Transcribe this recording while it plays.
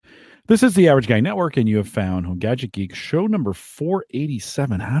This is the Average Guy Network, and you have found Home Gadget Geek show number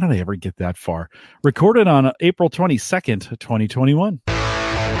 487. How did I ever get that far? Recorded on April 22nd, 2021.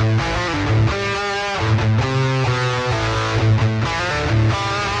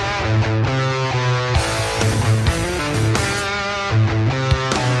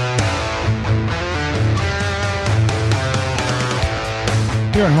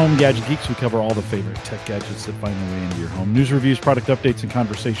 Here on Home Gadget Geeks, we cover all the favorite tech gadgets that find their way into your home. News, reviews, product updates, and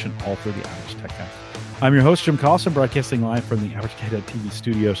conversation, all for the average tech guy. I'm your host, Jim Collison, broadcasting live from the Average Guy TV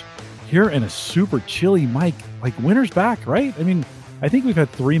studios here in a super chilly mic. Like, winter's back, right? I mean, I think we've had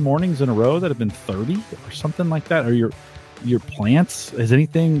 3 mornings in a row that have been 30 or something like that. Or your plants, has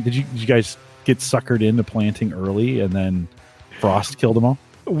anything, did you guys get suckered into planting early and then frost killed them all?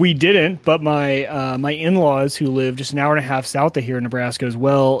 We didn't, but my my in-laws who live just an hour and a half south of here in Nebraska as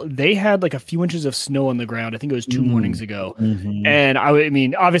well, they had like a few inches of snow on the ground. I think it was 2 mornings ago. Mm-hmm. And I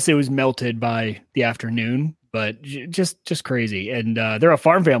mean, obviously it was melted by the afternoon, but just crazy. And they're a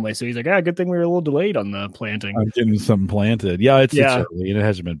farm family. So he's like, good thing we were a little delayed on the planting. I'm getting something planted. Yeah, it's early and it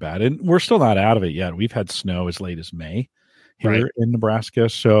hasn't been bad. And we're still not out of it yet. We've had snow as late as May here in Nebraska.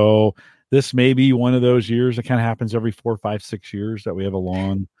 So this may be one of those years that kind of happens every 4, 5, 6 years that we have a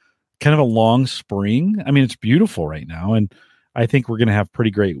long spring. I mean, it's beautiful right now. And I think we're going to have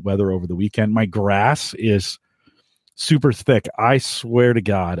pretty great weather over the weekend. My grass is super thick. I swear to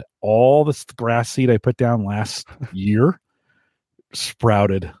God, all this grass seed I put down last year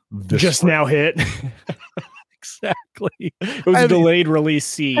sprouted just spring. Now hit. Exactly. It was a delayed release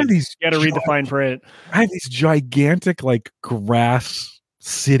seed. You got to read the fine print. I have these gigantic like grass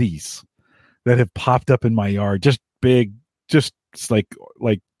cities that have popped up in my yard, just big, just like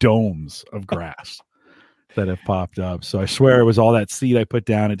domes of grass that have popped up. So I swear it was all that seed I put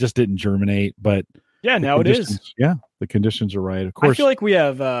down. It just didn't germinate, but now it is. Yeah, the conditions are right. Of course, I feel like we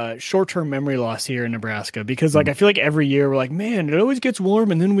have short-term memory loss here in Nebraska because, I feel like every year we're like, man, it always gets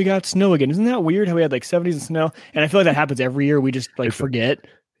warm and then we got snow again. Isn't that weird how we had like 70s and snow? And I feel like that happens every year. We just forget.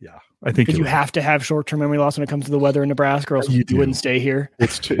 Yeah. I think because you have to have short-term memory loss when it comes to the weather in Nebraska, or else you wouldn't stay here.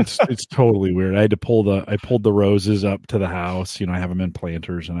 It's totally weird. I pulled the roses up to the house. I have them in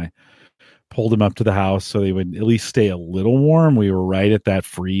planters, and I pulled them up to the house so they would at least stay a little warm. We were right at that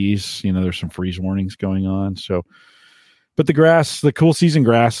freeze. There's some freeze warnings going on. So, but the cool season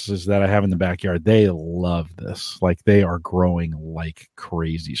grasses that I have in the backyard, they love this. Like, they are growing like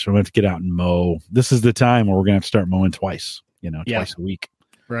crazy. So I'm going to have to get out and mow. This is the time where we're going to have to start mowing twice. Twice a week.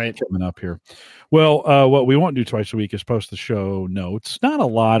 Right. Coming up here. Well, what we won't do twice a week is post the show notes. Not a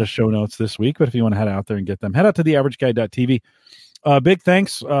lot of show notes this week, but if you want to head out there and get them, head out to theaverageguy.tv. Big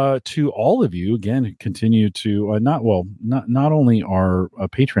thanks to all of you. Again, who continue to not only our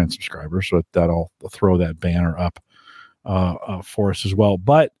Patreon subscribers, so that I'll throw that banner up for us as well,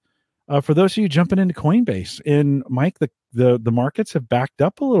 but for those of you jumping into Coinbase. And Mike, the markets have backed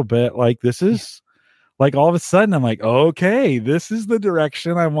up a little bit. Like, this is like all of a sudden I'm like, okay, this is the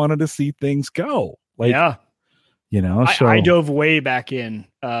direction I wanted to see things go. Like, yeah. So I dove way back in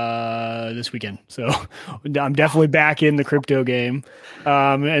this weekend. So I'm definitely back in the crypto game.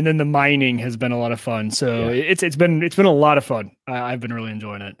 And then the mining has been a lot of fun. So it's been a lot of fun. I've been really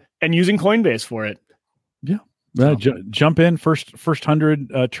enjoying it and using Coinbase for it. Yeah. Jump in first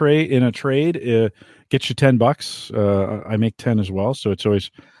 100 trade in a trade, gets you $10. I make 10 as well. So it's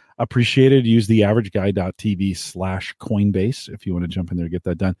always appreciated. Use the averageguy.tv/Coinbase if you want to jump in there and get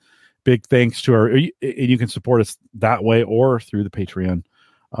that done. Big thanks to you can support us that way or through the Patreon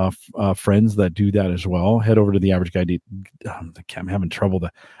friends that do that as well. Head over to the Average Guy. I'm having trouble.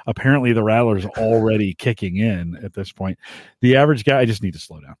 Apparently the Rattler's already kicking in at this point. The Average Guy, I just need to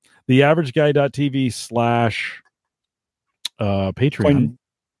slow down. The averageguy.tv/Patreon.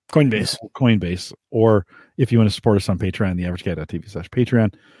 Coinbase. Or if you want to support us on Patreon, the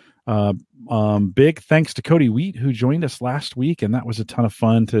averageguy.tv/Patreon. Big thanks to Cody Wheat, who joined us last week, and that was a ton of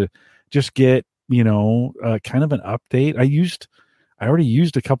fun to just get kind of an update. I already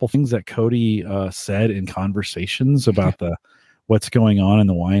used a couple things that Cody said in conversations about what's going on in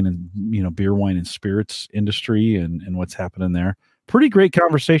the wine and beer, wine, and spirits industry and what's happening there. Pretty great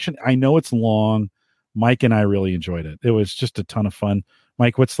conversation. I know it's long. Mike and I really enjoyed it. It was just a ton of fun.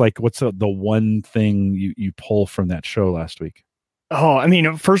 Mike, what's the one thing you pull from that show last week? Oh, I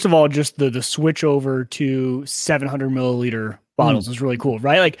mean, first of all, just the switch over to 700 milliliter bottles is really cool,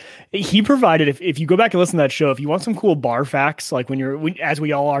 right? Like, he provided, if you go back and listen to that show, if you want some cool bar facts, like as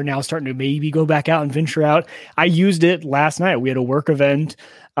we all are now starting to maybe go back out and venture out, I used it last night. We had a work event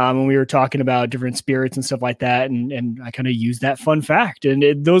when we were talking about different spirits and stuff like that. And I kind of used that fun fact,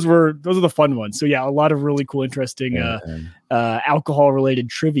 and those are the fun ones. So yeah, a lot of really cool, interesting alcohol related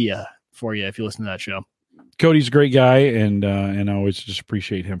trivia for you if you listen to that show. Cody's a great guy, and I always just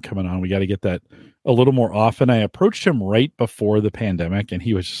appreciate him coming on. We got to get that a little more often. I approached him right before the pandemic, and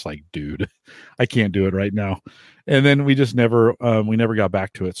he was just like, "Dude, I can't do it right now." And then we just never got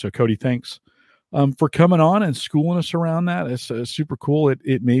back to it. So Cody, thanks for coming on and schooling us around that. It's super cool.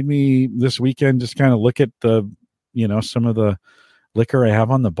 It made me this weekend just kind of look at the some of the liquor I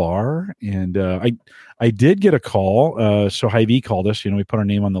have on the bar, and I did get a call. So Hy-Vee called us. We put our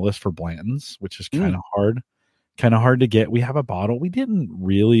name on the list for Blanton's, which is kind of hard to get. We have a bottle. We didn't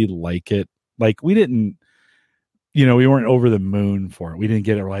really like it. Like we didn't, we weren't over the moon for it. We didn't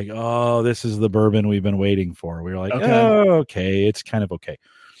get it like, oh, this is the bourbon we've been waiting for. We were like, okay, it's kind of okay.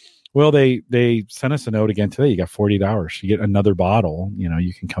 Well, they sent us a note again today. You got 48 hours. You get another bottle.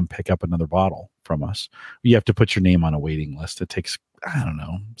 You can come pick up another bottle from us. You have to put your name on a waiting list. It takes, I don't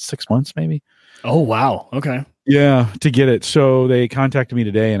know, 6 months maybe. Oh, wow. Okay. Yeah, to get it. So they contacted me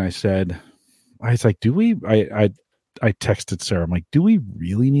today, and I was like, do we? I texted Sarah. I'm like, do we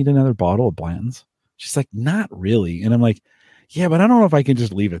really need another bottle of Blanton's? She's like, not really. And I'm like, yeah, but I don't know if I can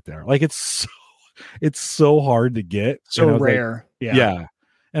just leave it there. Like it's so hard to get. So rare. Like, yeah.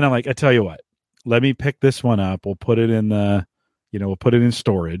 And I'm like, I tell you what, let me pick this one up. We'll put it in we'll put it in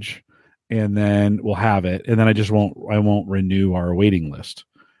storage, and then we'll have it. And then I won't renew our waiting list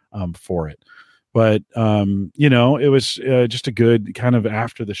for it. But it was just a good kind of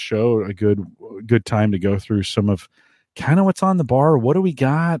after the show, a good time to go through some of kind of what's on the bar. What do we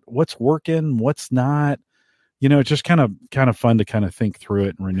got? What's working? What's not? It's just kind of fun to kind of think through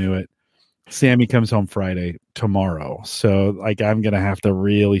it and renew it. Sammy comes home Friday tomorrow. So like, I'm going to have to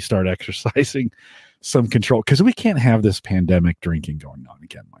really start exercising some control because we can't have this pandemic drinking going on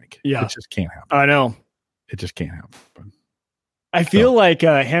again, Mike. Yeah. It just can't happen. I know. It just can't happen. I feel like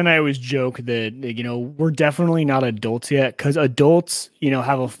Hannah and I always joke that, we're definitely not adults yet because adults,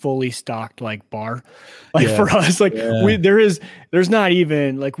 have a fully stocked like bar. Like for us, there's not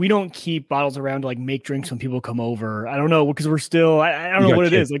even like we don't keep bottles around to like make drinks when people come over. I don't know because we're still I don't know what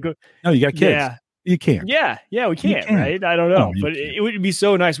kids. it is. Like no, you got kids. Yeah. You can't. Yeah, we can't, right? I don't know. But it would be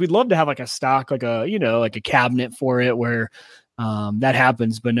so nice. We'd love to have like a stock, like a, like a cabinet for it where that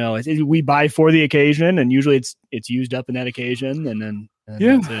happens, but no, we buy for the occasion, and usually it's used up in that occasion, and then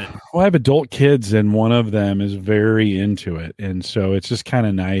that's it. Well, I have adult kids, and one of them is very into it, and so it's just kind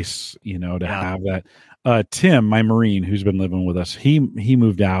of nice, to have that. Tim, my Marine, who's been living with us, he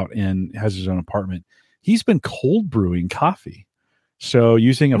moved out and has his own apartment. He's been cold brewing coffee, so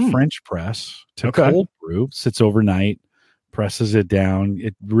using a French press to cold brew, sits overnight, presses it down.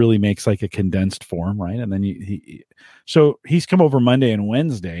 It really makes like a condensed form, right? And then so he's come over Monday and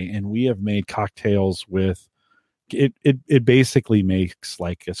Wednesday, and we have made cocktails with it. It basically makes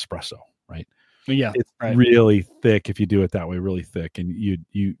like espresso, right? Yeah, it's really thick if you do it that way, really thick, and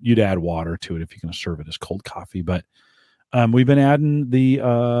you'd add water to it if you're going to serve it as cold coffee. But we've been adding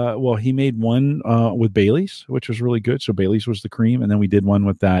he made one with Bailey's, which was really good. So Bailey's was the cream, and then we did one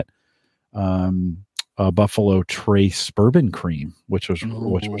with that Buffalo Trace bourbon cream, which was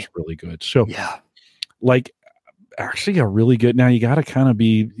really good. So like actually a really good. Now you got to kind of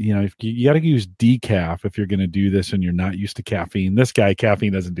be, if you got to use decaf if you're going to do this and you're not used to caffeine. This guy,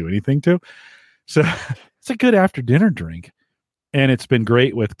 caffeine doesn't do anything to. So it's a good after dinner drink, and it's been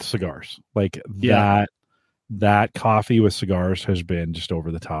great with cigars. Like that coffee with cigars has been just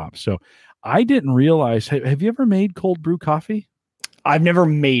over the top. So I didn't realize. Have you ever made cold brew coffee? I've never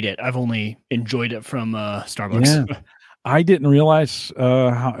made it. I've only enjoyed it from Starbucks. Yeah. I didn't realize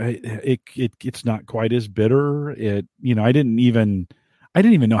how it's not quite as bitter. I didn't even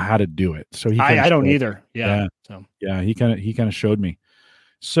know how to do it. So I don't either. Yeah. So he kind of showed me.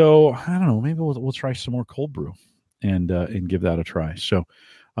 So I don't know. Maybe we'll try some more cold brew and give that a try. So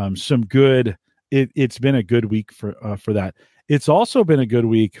some good. It's been a good week for that. It's also been a good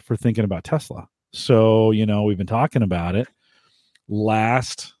week for thinking about Tesla. So we've been talking about it.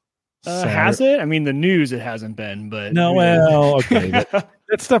 Last has it? I mean, the news it hasn't been, but no. Well, okay,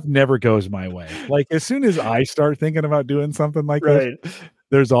 that stuff never goes my way. Like as soon as I start thinking about doing something like this,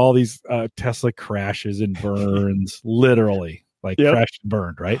 there's all these Tesla crashes and burns, literally like crashed and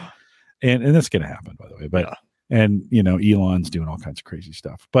burned, right? And that's gonna happen, by the way. But and Elon's doing all kinds of crazy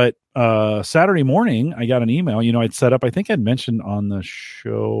stuff. But Saturday morning, I got an email. I'd set up. I think I'd mentioned on the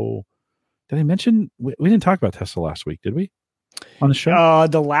show. Did I mention we didn't talk about Tesla last week? Did we? On the show?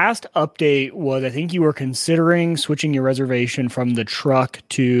 The last update was I think you were considering switching your reservation from the truck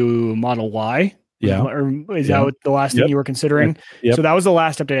to Model Y. Yeah. Or is that what the last thing you were considering? Yep. So that was the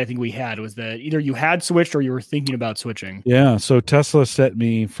last update I think we had, was that either you had switched or you were thinking about switching. Yeah. So Tesla sent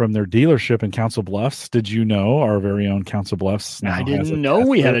me from their dealership in Council Bluffs. Did you know our very own Council Bluffs now I has didn't a know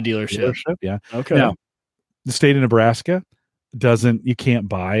we Tesla had a dealership. Yeah. Okay. Now, the state of Nebraska you can't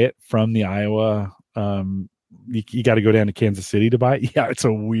buy it from the Iowa. You got to go down to Kansas City to buy it. Yeah,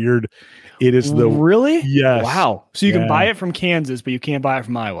 it is really? Yes. Wow. So you can buy it from Kansas, but you can't buy it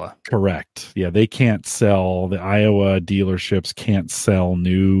from Iowa. Correct. Yeah, they can't sell, the Iowa dealerships can't sell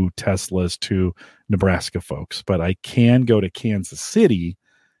new Teslas to Nebraska folks, but I can go to Kansas City,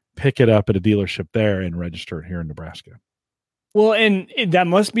 pick it up at a dealership there, and register it here in Nebraska. Well, and that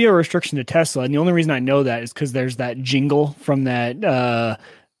must be a restriction to Tesla. And the only reason I know that is because there's that jingle from that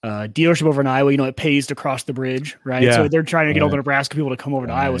dealership over in Iowa. It pays to cross the bridge, right? Yeah. So they're trying to get all the Nebraska people to come over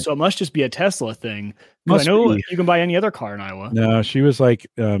to Iowa. So it must just be a Tesla thing. I know you can buy any other car in Iowa. No, she was like,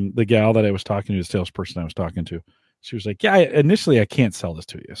 the gal that I was talking to, the salesperson I was talking to, she was like, yeah, initially I can't sell this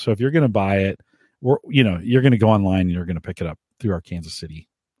to you. So if you're going to buy it, you're going to go online and you're going to pick it up through our Kansas City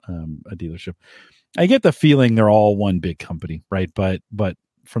a dealership. I get the feeling they're all one big company, right? But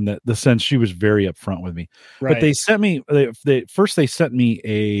from the sense, she was very upfront with me. Right. But they sent me they sent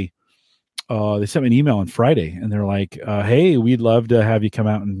me an email on Friday, and they're like, "Hey, we'd love to have you come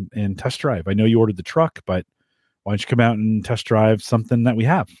out and test drive. I know you ordered the truck, but why don't you come out and test drive something that we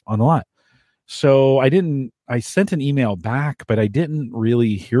have on the lot?" So I sent an email back, but I didn't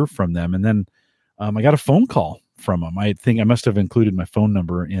really hear from them, and then I got a phone call from them. I think I must have included my phone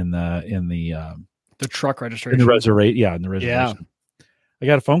number in the truck registration. In the reservation. Yeah. I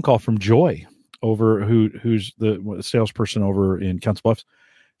got a phone call from Joy who's the salesperson over in Council Bluffs.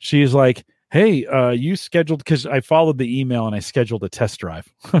 She's like, "Hey, you scheduled," because I followed the email and I scheduled a test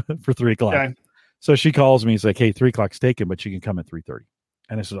drive for 3:00. Okay. So she calls me. It's like, "Hey, 3:00's taken, but you can come at 3:30."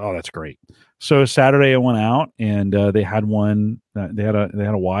 And I said, "Oh, that's great." So Saturday I went out and they had one. They had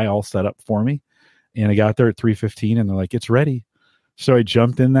a Y all set up for me, and I got there at 3:15, and they're like, "It's ready." So I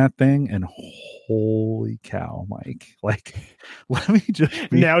jumped in that thing, and holy cow, Mike! Like, let me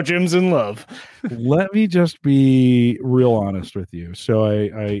just now Jim's in love. Let me just be real honest with you. So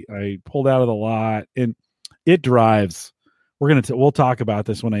I pulled out of the lot, and it drives. We'll talk about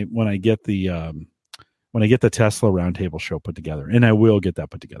this when I get the Tesla Roundtable show put together, and I will get that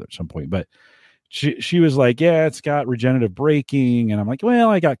put together at some point. But she was like, "Yeah, it's got regenerative braking," and I'm like,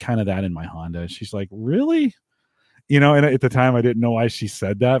 "Well, I got kind of that in my Honda." She's like, "Really?" And at the time I didn't know why she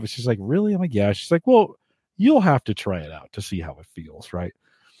said that, but she's like, "Really?" I'm like, "Yeah." She's like, "Well, you'll have to try it out to see how it feels, right?"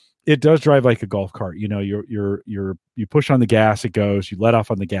 It does drive like a golf cart. You push on the gas, it goes, you let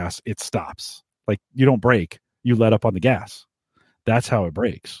off on the gas, it stops. Like, you don't brake, you let up on the gas. That's how it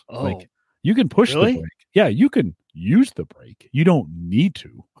brakes. Oh, like, you can push the brake. Yeah, you can use the brake. You don't need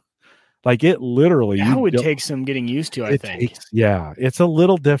to. Like, it literally, that would take some getting used to, I think. It's a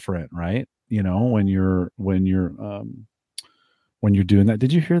little different, right? When you're doing that.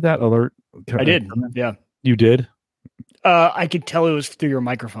 Did you hear that alert? I did. Yeah. You did? I could tell it was through your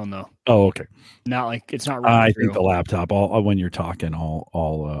microphone though. Oh, okay. Not like it's not. I think the laptop. When you're talking,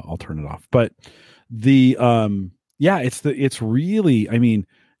 I'll turn it off. But it's really. I mean,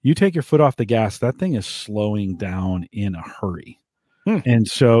 you take your foot off the gas, that thing is slowing down in a hurry. And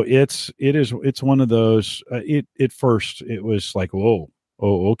so it's one of those. At first it was like, whoa,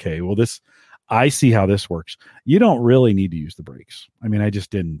 okay. Well, I see how this works. You don't really need to use the brakes. I mean, I just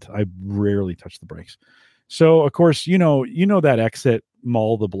didn't. I rarely touch the brakes. So, of course, you know that exit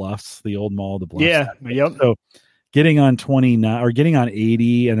Mall of the Bluffs, the old Mall of the Bluffs. Yeah. Yep. So getting on 29 or getting on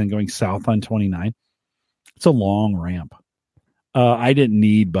 80 and then going south on 29, it's a long ramp. I didn't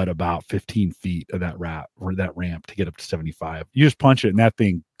need but about 15 feet of that ramp to get up to 75. You just punch it and that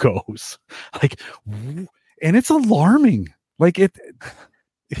thing goes like, and it's alarming. Like it,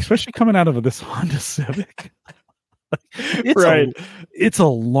 especially coming out of this Honda Civic. It's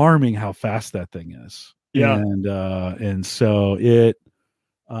alarming how fast that thing is. Yeah. And so it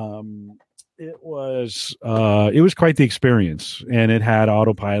was quite the experience, and it had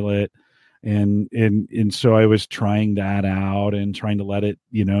autopilot, and so I was trying that out and trying to let it,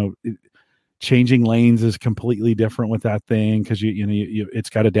 changing lanes is completely different with that thing. Cause it's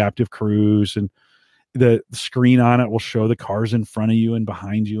got adaptive cruise, and the screen on it will show the cars in front of you and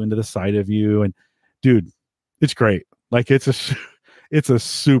behind you and to the side of you. And dude, it's great. Like it's a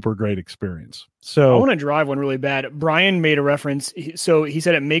super great experience. So I want to drive one really bad. Brian made a reference. So he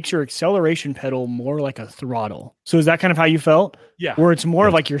said it makes your acceleration pedal more like a throttle. So is that kind of how you felt? Yeah. Where it's more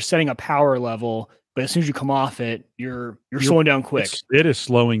of like you're setting a power level, but as soon as you come off it, you're slowing down quick. It is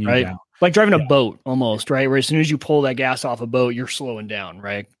slowing you down. Like driving a boat almost, right? Where as soon as you pull that gas off a boat, you're slowing down,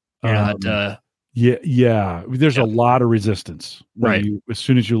 right? You're not Yeah. There's a lot of resistance when as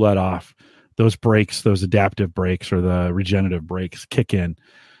soon as you let off. Those brakes, those adaptive brakes or the regenerative brakes kick in,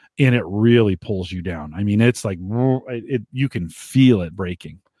 and it really pulls you down. I mean, it's like you can feel it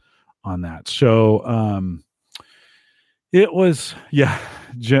braking on that. So it was,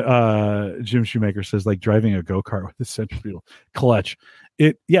 Jim Shoemaker says like driving a go-kart with a centrifugal clutch.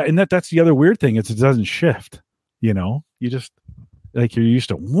 And that's the other weird thing. It doesn't shift. You just like you're used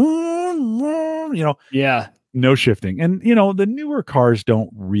to, no shifting. And, the newer cars don't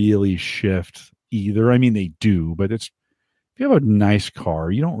really shift either. I mean, they do, but if you have a nice car,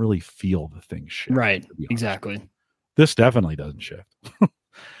 you don't really feel the thing shift. Right. Exactly. This definitely doesn't shift.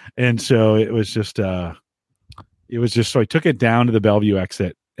 And so it was just, so I took it down to the Bellevue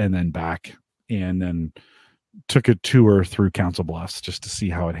exit and then back and then took a tour through Council Bluffs just to see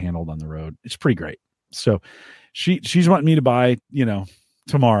how it handled on the road. It's pretty great. So she's wanting me to buy,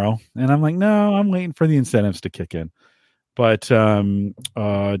 tomorrow, and I'm like, no, I'm waiting for the incentives to kick in. But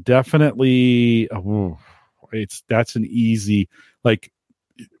definitely that's an easy, like,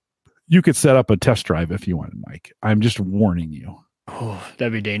 you could set up a test drive if you wanted, Mike. I'm just warning you. Oh,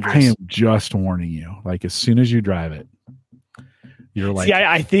 that'd be dangerous. I am just warning you. Like, as soon as you drive it, you're like, see,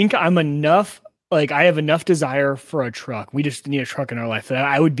 I think I'm enough. Like, I have enough desire for a truck. We just need a truck in our life. That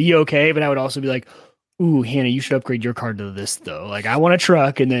I would be okay, but I would also be like, ooh, Hannah, you should upgrade your car to this though. Like, I want a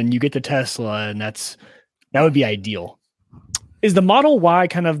truck, and then you get the Tesla, and that would be ideal. Is the Model Y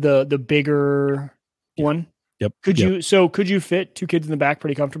kind of the bigger one? Yep. Could you fit two kids in the back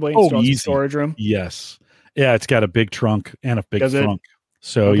pretty comfortably? Oh, easy. Storage room. Yes. Yeah, it's got a big trunk and a big front.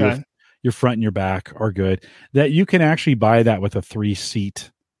 So your front and your back are good. That you can actually buy that with a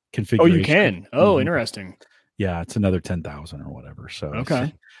 3-seat configuration. Oh, you can. Oh, interesting. Yeah, it's another 10,000 or whatever. So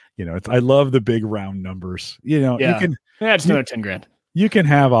okay. I love the big round numbers. You can. Yeah, it's another 10 grand. You can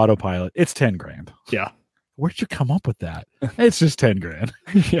have autopilot. It's 10 grand. Yeah. Where'd you come up with that? It's just 10 grand.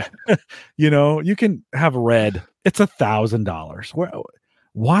 Yeah. You can have red. It's $1,000.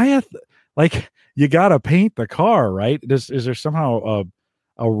 Why? You got to paint the car, right? Is there somehow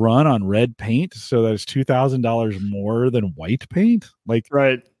a run on red paint so that it's $2,000 more than white paint? Like,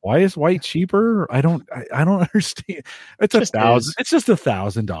 right. Why is white cheaper? I don't understand. It's $1,000. It's just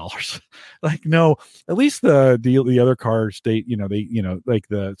 $1,000. Like, no, at least the other cars, like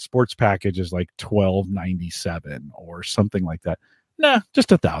the sports package is like $1,297 or something like that. Nah, just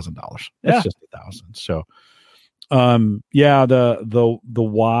 $1,000. It's just $1,000. So, the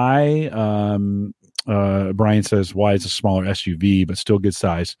Y, Brian says Y is a smaller SUV, but still good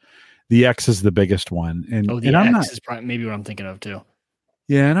size. The X is the biggest one. And the X is probably maybe what I'm thinking of too.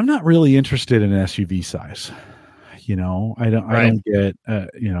 Yeah. And I'm not really interested in an SUV size. I don't get, I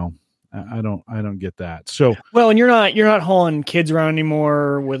don't get that. So, well, and you're not hauling kids around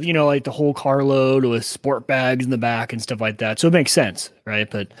anymore with, like the whole carload with sport bags in the back and stuff like that. So it makes sense. Right.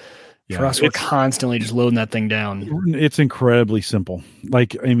 But for us, we're constantly just loading that thing down. It's incredibly simple.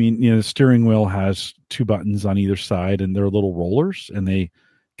 Like, I mean, the steering wheel has 2 buttons on either side, and they're little rollers, and they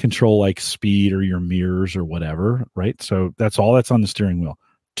control like speed or your mirrors or whatever, right? So that's all that's on the steering wheel.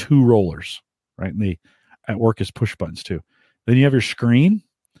 2 rollers, right? And they at work is push buttons too. Then you have your screen,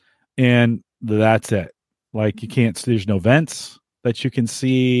 and that's it. Like, there's no vents that you can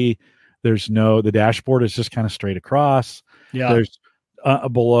see. The dashboard is just kind of straight across. Yeah. There's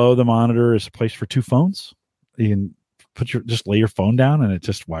below the monitor is a place for 2 phones. You can just lay your phone down and it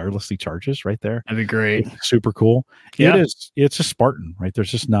just wirelessly charges right there. That'd be great. It's super cool. Yeah. It's a Spartan, right?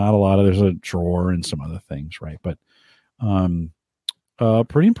 There's just not a lot of, there's a drawer and some other things, right? But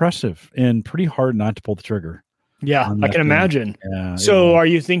pretty impressive and pretty hard not to pull the trigger. Yeah, I can imagine. Yeah, so are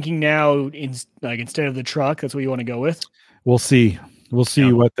you thinking now instead of the truck, that's what you want to go with? We'll see. We'll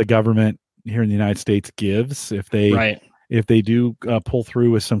see what the government here in the United States gives. If they do pull through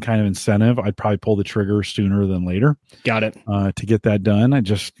with some kind of incentive, I'd probably pull the trigger sooner than later. Got it. To get that done.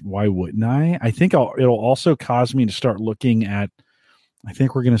 Why wouldn't I? I think it'll also cause me to start looking at, I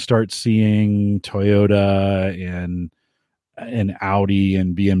think we're going to start seeing Toyota and Audi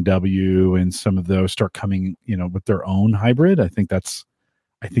and BMW and some of those start coming, with their own hybrid. I think that's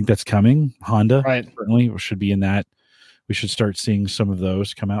coming. Honda certainly should be in that. We should start seeing some of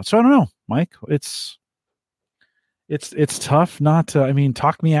those come out. So I don't know, Mike, it's tough not to,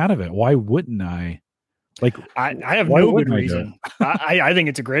 talk me out of it. Why wouldn't I? Like, I have no good reason. I think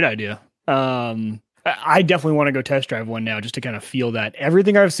it's a great idea. I definitely want to go test drive one now just to kind of feel that.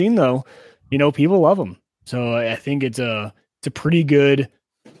 Everything I've seen though, people love them. So I think it's a pretty good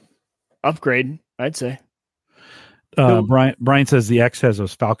upgrade, I'd say. Brian says the X has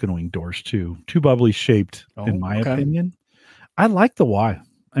those falcon wing doors too. Too bubbly shaped, in my opinion. I like the Y.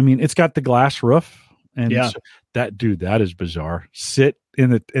 I mean, it's got the glass roof, and Yeah. that is bizarre. Sit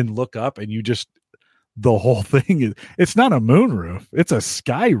in it and look up, and you just the whole thing is. It's not a moon roof; it's a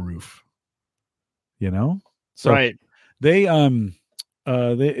sky roof. So Right. they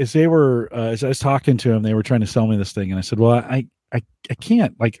as I was talking to them, they were trying to sell me this thing, and I said, well, I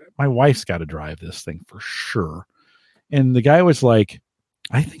can't, like, my wife's got to drive this thing for sure. And the guy was like,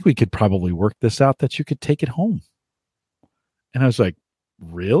 I think we could probably work this out that you could take it home. And I was like,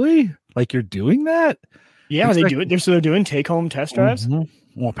 really? Like, you're doing that? Yeah, they do it. They're doing take home test drives.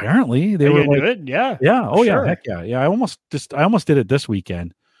 Well, apparently they were like, do it? Yeah. Yeah. Oh, sure. yeah. Heck yeah. Yeah. I almost did it this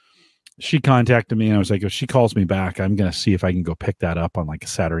weekend. She contacted me, and I was like, if she calls me back, I'm going to see if I can go pick that up on like a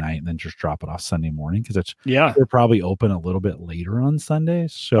Saturday night and then just drop it off Sunday morning. Cause they're probably open a little bit later on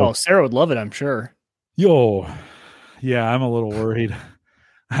Sundays. So Sarah would love it, I'm sure. Yeah, I'm a little worried.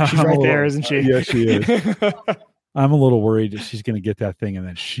 She's right there, isn't she? Yeah, she is. I'm a little worried that she's going to get that thing and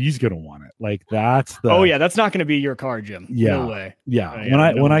then she's going to want it. Like, that's that's not going to be your car, Jim. Yeah. No way.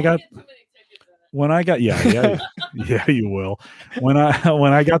 Yeah. When I got yeah, you will. When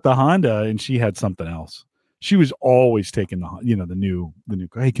I got the Honda and she had something else, she was always taking the new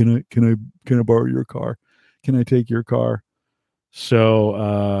car. Hey, can I borrow your car? Can I take your car?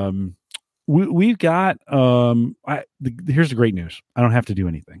 So we've got here's the great news. I don't have to do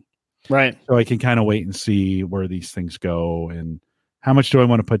anything. Right. So I can kind of wait and see where these things go and how much do I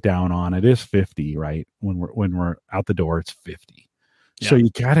want to put down on it. Is 50, right? When we're out the door, it's 50. Yeah. So you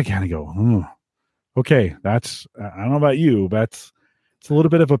gotta kind of go, okay, that's, I don't know about you, but it's a little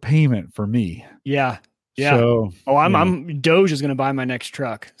bit of a payment for me. Yeah. Yeah. So, I'm Doge is going to buy my next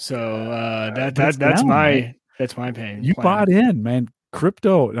truck. So that's my payment. You bought in, man.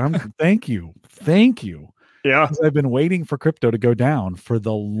 Crypto. Thank you. Yeah. I've been waiting for crypto to go down for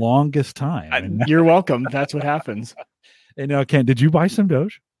the longest time. You're welcome. That's what happens. And Ken, did you buy some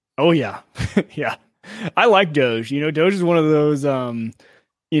Doge? Oh yeah. Yeah. I like Doge. Doge is one of those,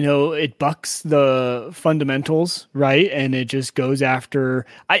 it bucks the fundamentals, right? And it just goes after,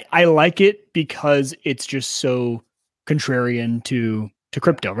 I like it because it's just so contrarian to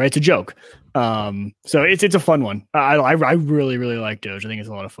crypto, right? It's a joke. So it's a fun one. I really, really like Doge. I think it's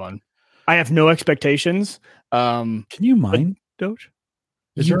a lot of fun. I have no expectations. Can you mine Doge?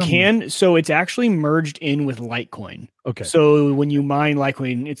 You can. So it's actually merged in with Litecoin. Okay. So when you mine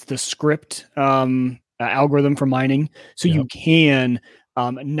Litecoin, it's the script algorithm for mining. So you can,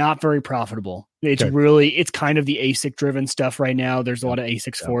 not very profitable. It's it's kind of the ASIC driven stuff right now. There's a lot of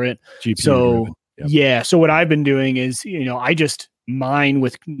ASICs for it. GPU driven. So what I've been doing is, I just mine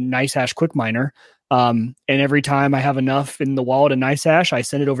with NiceHash Quick Miner. And every time I have enough in the wallet of NiceHash, I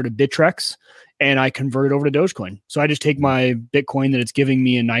send it over to Bittrex and I convert it over to Dogecoin. So I just take my Bitcoin that it's giving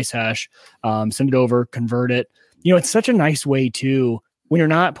me in NiceHash, send it over, convert it. It's such a nice way too, when you're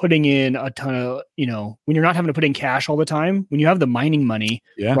not putting in a ton of, when you're not having to put in cash all the time, when you have the mining money,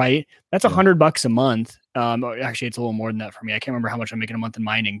 right? That's $100 a month. Actually, it's a little more than that for me. I can't remember how much I'm making a month in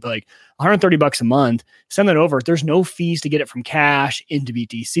mining, but like $130 a month, send that over. There's no fees to get it from cash into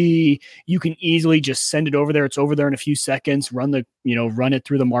BTC. You can easily just send it over there. It's over there in a few seconds, run it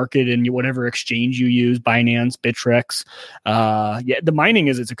through the market and whatever exchange you use, Binance, Bittrex. The mining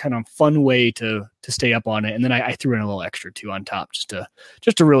it's a kind of fun way to stay up on it. And then I threw in a little extra too on top just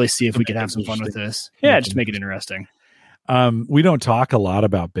to really see if we could have some fun with this. Yeah. Just make it interesting. We don't talk a lot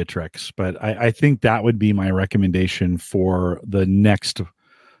about Bittrex, but I think that would be my recommendation for the next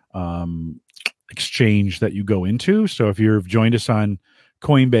exchange that you go into. So if you've joined us on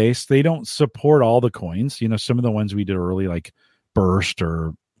Coinbase, they don't support all the coins. Some of the ones we did early, like Burst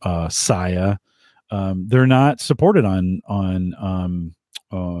or Saya, they're not supported on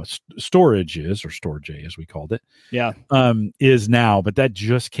Storage as we called it. Yeah. Is now, but that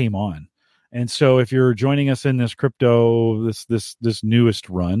just came on. And so if you're joining us in this crypto, this newest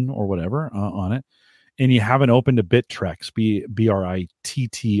run or whatever on it, and you haven't opened a Bittrex, Bittrex,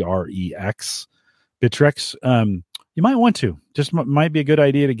 Bittrex, you might want to. Just might be a good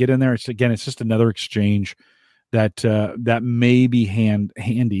idea to get in there. It's just another exchange that may be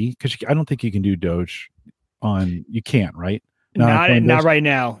handy, because I don't think you can do Doge on. You can't, right? Not right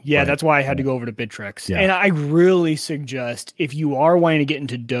now. Yeah, right. That's why I had to go over to Bittrex. Yeah. And I really suggest, if you are wanting to get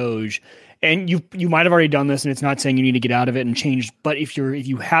into Doge, and you might have already done this, and it's not saying you need to get out of it and change, but if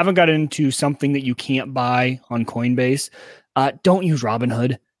you haven't got into something that you can't buy on Coinbase, don't use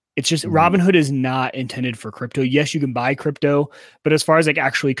Robinhood. It's just Robinhood is not intended for crypto. Yes, you can buy crypto, but as far as like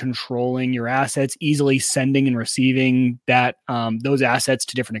actually controlling your assets, easily sending and receiving those assets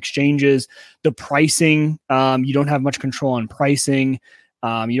to different exchanges, the pricing, you don't have much control on pricing.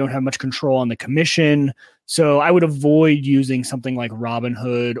 You don't have much control on the commission. So I would avoid using something like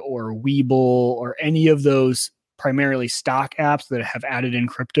Robinhood or Webull or any of those primarily stock apps that have added in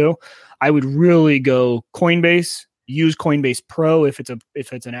crypto. I would really go Coinbase, use Coinbase Pro if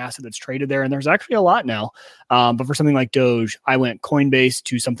it's an asset that's traded there. And there's actually a lot now. But for something like Doge, I went Coinbase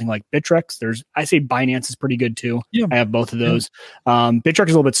to something like Bittrex. I say Binance is pretty good too. Yeah. I have both of those. Bittrex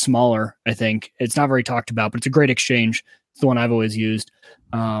is a little bit smaller, I think. It's not very talked about, but it's a great exchange. It's the one I've always used.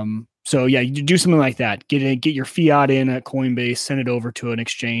 So yeah, you do something like that. Get your fiat in at Coinbase, send it over to an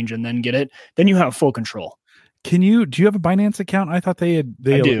exchange, and then get it. Then you have full control. Do you have a Binance account? I thought they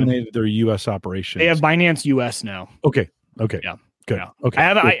eliminated their US operations. They have Binance US now. Okay. Yeah. Good. Yeah. Okay.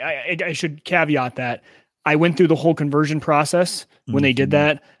 I should caveat that I went through the whole conversion process when they did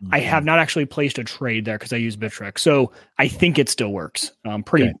that. I have not actually placed a trade there because I use Bittrex. So I think it still works. I'm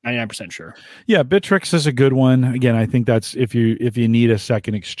pretty 99% sure. Yeah, Bittrex is a good one. Again, I think that's if you need a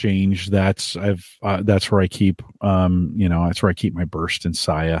second exchange, that's where I keep that's where I keep my Burst and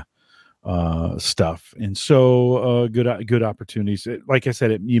Saya stuff. And so good opportunities. Like I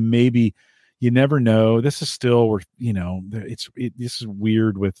said, you never know. This is still where this is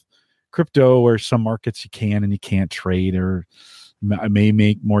weird with crypto, where some markets you can and you can't trade, or it may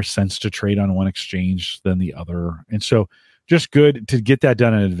make more sense to trade on one exchange than the other. And so just good to get that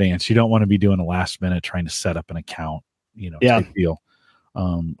done in advance. You don't want to be doing a last minute trying to set up an account, type deal,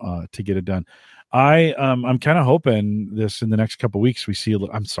 to get it done. I'm kind of hoping this in the next couple of weeks we see a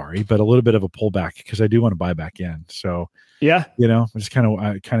little bit of a pullback, because I do want to buy back in. So yeah, just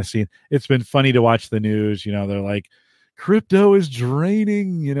kind of seeing. It's been funny to watch the news. They're like, crypto is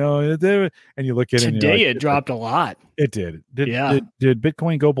draining, and you look at it today, it dropped a lot. It did. Did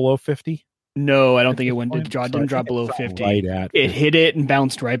Bitcoin go below 50? No, I don't think it went. It didn't drop below 50. Right at it hit it and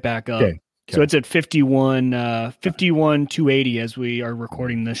bounced right back up. Okay. So it's at 51,280 as we are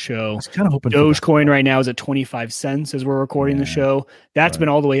recording this show. Kind of hoping Dogecoin right now is at 25 cents as we're recording the show. That's been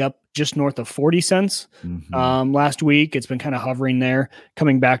all the way up just north of 40 cents last week. It's been kind of hovering there,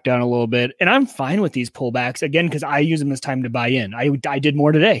 coming back down a little bit. And I'm fine with these pullbacks, again, because I use them as time to buy in. I did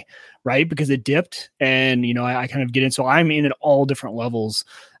more today, right? Because it dipped and, I kind of get in. So I'm in at all different levels.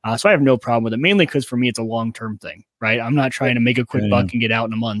 So I have no problem with it, mainly because for me, it's a long-term thing, right? I'm not trying to make a quick buck and get out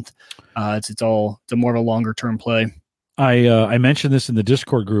in a month. It's more of a longer-term play. I mentioned this in the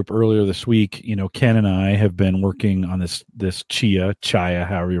Discord group earlier this week. Ken and I have been working on this Chia,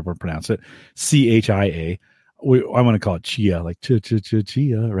 however you pronounce it, CHIA. I want to call it Chia, like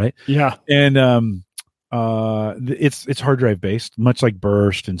Chia, right? Yeah. And it's hard drive based, much like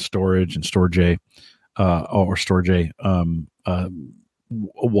Burst and Storage and Storj, or Storj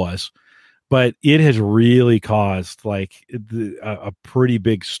was. But it has really caused a pretty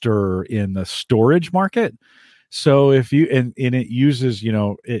big stir in the storage market. So if you and it uses,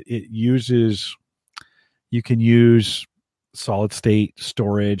 you can use solid state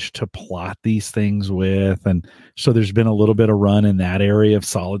storage to plot these things with, and so there's been a little bit of run in that area of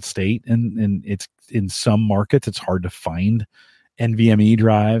solid state, and it's in some markets it's hard to find NVMe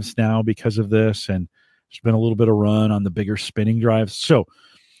drives now because of this, and there's been a little bit of run on the bigger spinning drives. So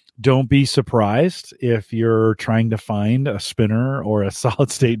don't be surprised if you're trying to find a spinner or a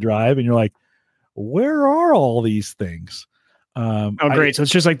solid state drive and you're like, where are all these things? Great. So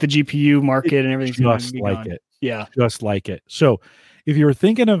it's just like the GPU market and everything's just like it. Yeah. Just like it. So if you're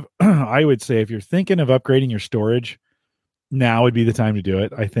thinking of, I would say if you're thinking of upgrading your storage, now would be the time to do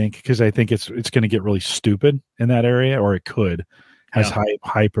it, I think, because I think it's going to get really stupid in that area, or it has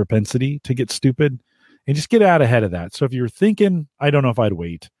high propensity to get stupid, and just get out ahead of that. So if you're thinking, I don't know if I'd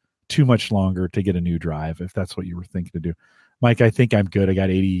wait too much longer to get a new drive, if that's what you were thinking to do. Mike, I think I'm good. I got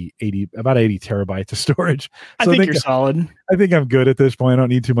about 80 terabytes of storage. So I think you're solid. I think I'm good at this point. I don't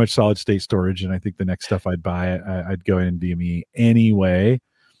need too much solid state storage. And I think the next stuff I'd buy, I'd go in NVMe anyway.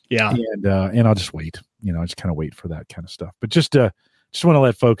 Yeah. And I'll just wait, just kind of wait for that kind of stuff. But just want to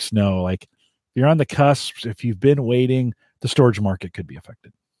let folks know, like, if you're on the cusp, if you've been waiting, the storage market could be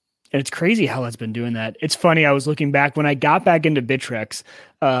affected. And it's crazy how that's been doing that. It's funny. I was looking back when I got back into Bittrex.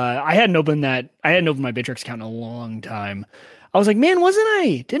 I hadn't opened my Bittrex account in a long time. I was like, man,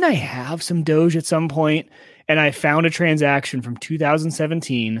 didn't I have some Doge at some point? And I found a transaction from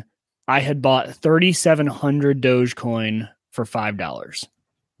 2017. I had bought 3,700 Dogecoin for $5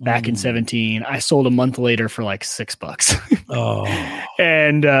 back in 17. I sold a month later for like $6. Oh,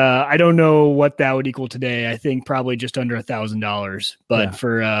 and I don't know what that would equal today. I think probably just under $1,000. But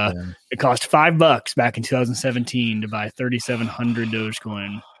it cost $5 back in 2017 to buy 3,700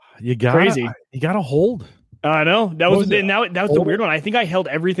 Dogecoin. You got to hold. I know that was the weird one. I think I held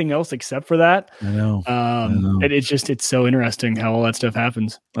everything else except for that. I know. It's so interesting how all that stuff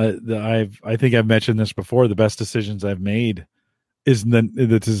happens. I think I've mentioned this before. The best decisions I've made is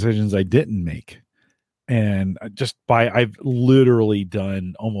the decisions I didn't make. And I've literally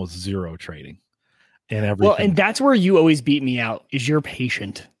done almost zero trading and everything. Well, and that's where you always beat me out, is you're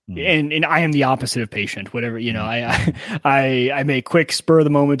patient. And I am the opposite of patient, whatever, I make quick spur of the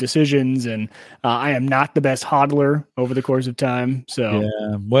moment decisions, and I am not the best hodler over the course of time. So,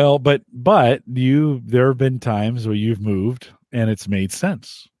 yeah, well, but there have been times where you've moved and it's made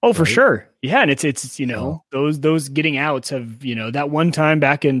sense. Oh, right? For sure. Yeah. And it's, those getting outs have, that one time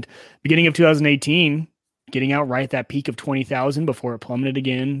back in beginning of 2018, getting out right at that peak of 20,000 before it plummeted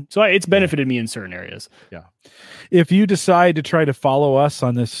again. So it's benefited me in certain areas. Yeah. If you decide to try to follow us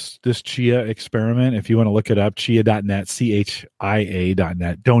on this Chia experiment, if you want to look it up, chia.net,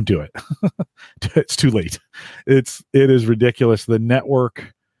 chia.net, don't do it. It's too late. It is ridiculous. The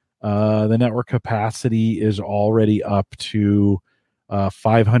network capacity is already up to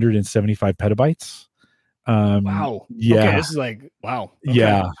 575 petabytes. Wow. Yeah. Okay, this is like, wow. Okay.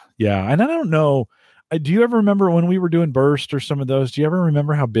 Yeah. Yeah. And I don't know. Do you ever remember when we were doing Burst or some of those? Do you ever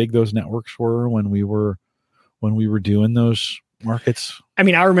remember how big those networks were when we were doing those markets? I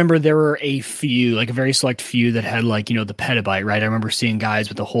mean, I remember there were a few, like a very select few that had the petabyte, right? I remember seeing guys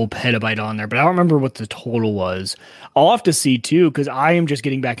with the whole petabyte on there, but I don't remember what the total was. I'll have to see too, because I am just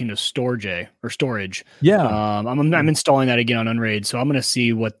getting back into storage. Yeah. I'm installing that again on Unraid, so I'm going to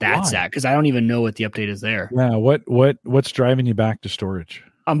see what that's at, because I don't even know what the update is there. Yeah. What's driving you back to storage?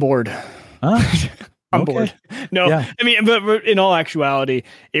 I'm bored. Huh? I'm bored. No, yeah. I mean, but in all actuality,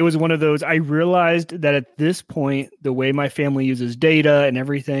 it was one of those, I realized that at this point, the way my family uses data and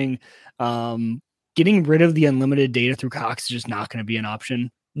everything, getting rid of the unlimited data through Cox is just not going to be an option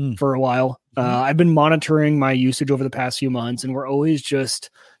for a while. I've been monitoring my usage over the past few months, and we're always just,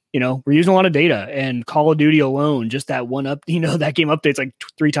 we're using a lot of data, and Call of Duty alone, just that one that game updates like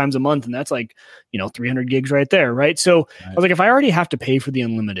 3 times a month. And that's like, 300 gigs right there. Right. So I was like, if I already have to pay for the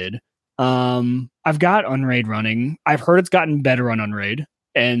unlimited, I've got Unraid running. I've heard it's gotten better on Unraid.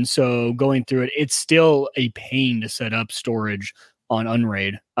 And so going through it, it's still a pain to set up storage on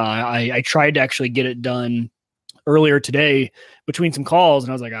Unraid. I tried to actually get it done earlier today between some calls,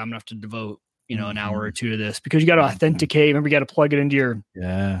 and I was like, I'm gonna have to devote, an hour or two to this, because you got to authenticate. Remember, you got to plug it into your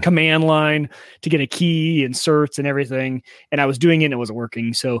command line to get a key and certs and everything. And I was doing it and it wasn't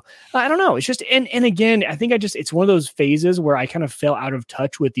working. So I don't know. It's just, and again, I think it's one of those phases where I kind of fell out of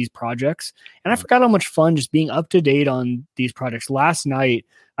touch with these projects, and I forgot how much fun just being up to date on these projects. Last night,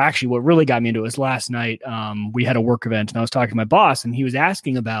 actually, what really got me into it was last night. We had a work event, and I was talking to my boss, and he was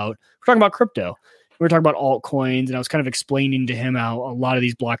asking we're talking about crypto. We were talking about altcoins, and I was kind of explaining to him how a lot of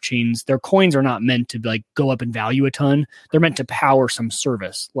these blockchains, their coins are not meant to go up in value a ton. They're meant to power some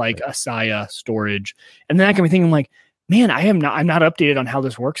service like Asaya storage. And then that got me thinking, like, man, I'm not updated on how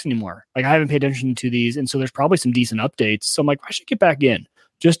this works anymore. Like, I haven't paid attention to these. And so there's probably some decent updates. So I'm like, I should get back in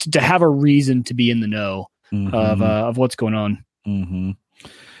just to have a reason to be in the know of what's going on. Mm-hmm.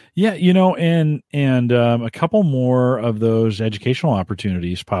 Yeah, and a couple more of those educational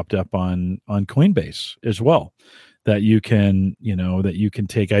opportunities popped up on Coinbase as well that you can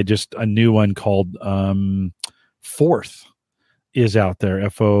take. A new one called Forth is out there,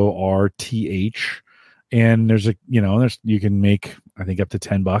 FORTH, and you can make, I think, up to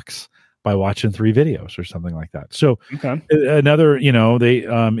 $10 by watching 3 videos or something like that. So another, they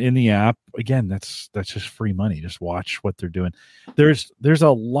in the app, again, that's just free money. Just watch what they're doing. There's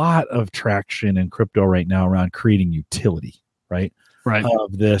a lot of traction in crypto right now around creating utility, right?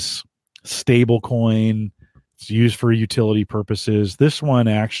 Of this stable coin. It's used for utility purposes. This one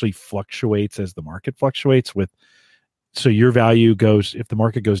actually fluctuates as the market fluctuates so your value goes, if the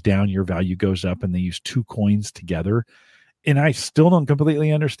market goes down, your value goes up, and they use 2 coins together. And I still don't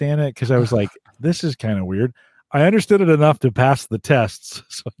completely understand it, because I was like, this is kind of weird. I understood it enough to pass the tests.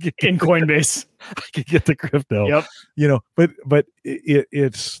 So in Coinbase, I could get the crypto. Yep. But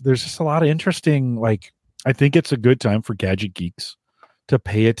there's just a lot of interesting, I think it's a good time for gadget geeks to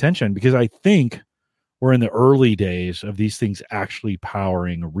pay attention, because I think we're in the early days of these things actually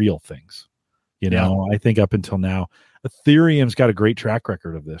powering real things. I think up until now, Ethereum's got a great track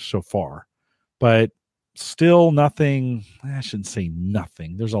record of this so far, but still nothing. I shouldn't say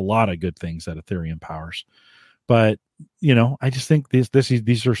nothing. There's a lot of good things that Ethereum powers, but I just think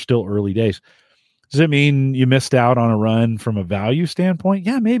these are still early days. Does it mean you missed out on a run from a value standpoint?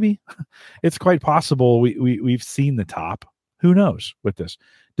 Yeah, maybe. It's quite possible. We've seen the top. Who knows with this?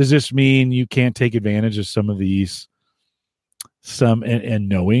 Does this mean you can't take advantage of some of these and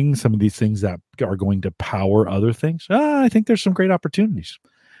knowing some of these things that are going to power other things, I think there's some great opportunities.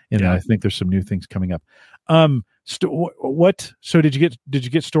 And I think there's some new things coming up. So did you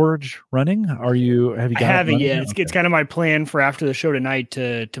get storage running? Have you got I haven't it yet. It's kind of my plan for after the show tonight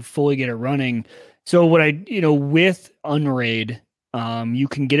to fully get it running. So what with Unraid, you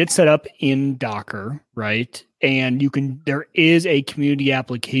can get it set up in Docker, right? And there is a community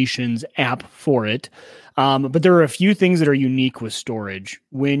applications app for it. But there are a few things that are unique with storage.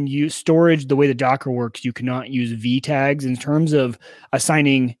 When you storage, the way the Docker works, you cannot use V tags in terms of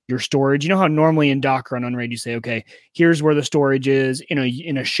assigning your storage. You know how normally in Docker on Unraid, you say, okay, here's where the storage is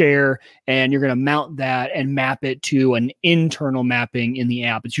in a share, and you're going to mount that and map it to an internal mapping in the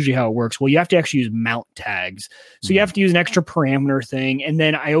app. It's usually how it works. Well, you have to actually use mount tags. So you have to use an extra parameter thing. And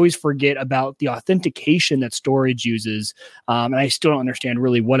then I always forget about the authentication that storage uses. And I still don't understand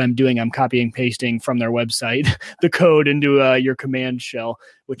really what I'm doing. I'm copying and pasting from their website the code into your command shell,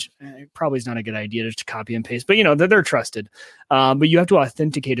 which probably is not a good idea just to copy and paste, but they're trusted. But you have to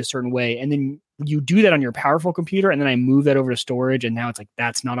authenticate a certain way, and then you do that on your powerful computer, and then I move that over to storage, and now it's like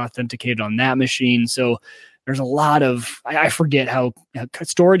that's not authenticated on that machine. So there's a lot of I forget how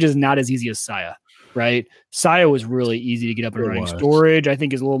storage is not as easy as Saya. Right, Saya was really easy to get up and running. Storage, I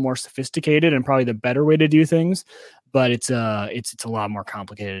think, is a little more sophisticated and probably the better way to do things. But it's a lot more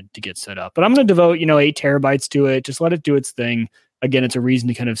complicated to get set up. But I'm going to devote 8 terabytes to it. Just let it do its thing. Again, it's a reason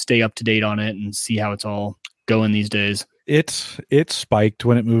to kind of stay up to date on it and see how it's all going these days. It spiked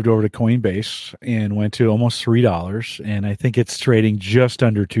when it moved over to Coinbase and went to almost $3, and I think it's trading just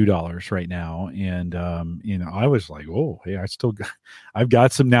under $2 right now. And I was like, oh, hey, I've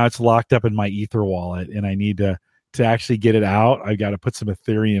got some now. It's locked up in my Ether wallet, and I need to actually get it out. I got to put some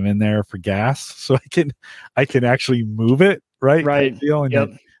Ethereum in there for gas, so I can actually move it. Right.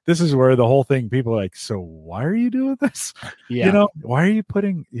 And this is where the whole thing, people are like, so why are you doing this? Yeah. Why are you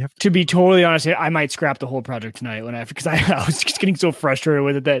to be totally honest, I might scrap the whole project tonight because I was just getting so frustrated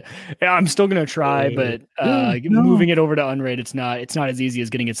with it that I'm still going to try, but moving it over to Unraid, it's not as easy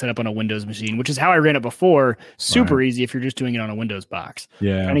as getting it set up on a Windows machine, which is how I ran it before. Super easy if you're just doing it on a Windows box.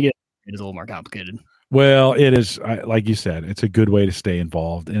 Yeah. Trying to get it is a little more complicated. Well, it is, like you said, it's a good way to stay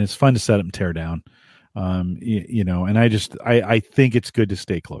involved, and it's fun to set up and tear down. And I think it's good to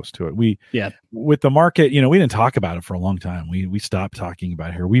stay close to it. With the market, we didn't talk about it for a long time. We stopped talking about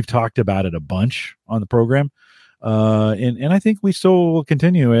it here. We've talked about it a bunch on the program. And I think we still will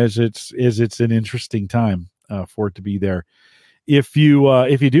continue as it's an interesting time, for it to be there. If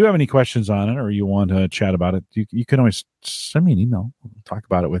you do have any questions on it, or you want to chat about it, you can always send me an email. We'll talk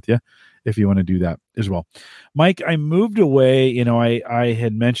about it with you if you want to do that as well. Mike, I moved away. I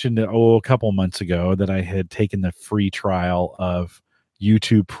had mentioned a couple months ago that I had taken the free trial of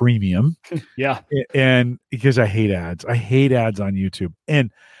YouTube Premium. Yeah. And because I hate ads on YouTube. And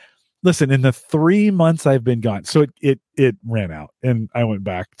listen, in the 3 months I've been gone, so it ran out, and I went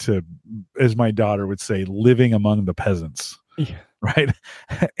back to, as my daughter would say, living among the peasants. Yeah. Right.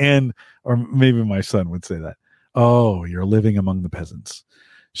 Or maybe my son would say that. Oh, you're living among the peasants.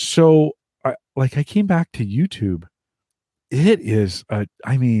 So I came back to YouTube. It is, the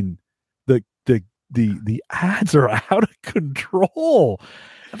ads are out of control.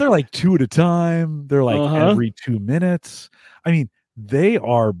 They're like 2 at a time. They're like every 2 minutes. I mean,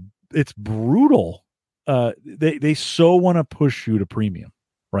 it's brutal. They so want to push you to premium,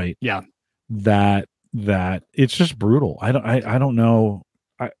 right? Yeah. That it's just brutal. I don't know.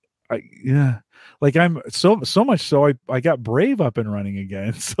 Like I'm so much so I got Brave up and running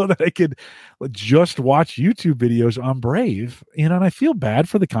again so that I could just watch YouTube videos on Brave, and I feel bad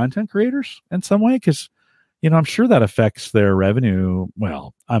for the content creators in some way, because I'm sure that affects their revenue.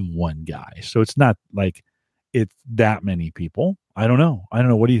 Well, I'm one guy, so it's not like it's that many people. I don't know.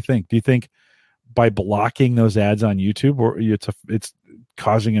 What do you think? Do you think by blocking those ads on YouTube, or it's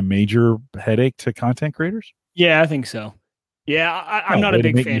causing a major headache to content creators? Yeah, I think so. Yeah, I'm not a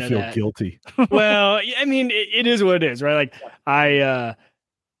big fan of that. Feel guilty. Well, I mean, it is what it is, right? Like I'm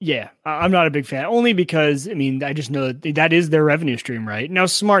not a big fan, only because I just know that is their revenue stream, right? Now,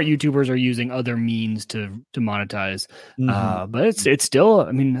 smart YouTubers are using other means to monetize, but it's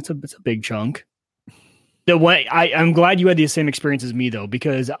still, that's a big chunk. The way I'm glad you had the same experience as me, though,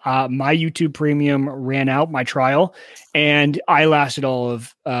 because my YouTube Premium ran out, my trial, and I lasted all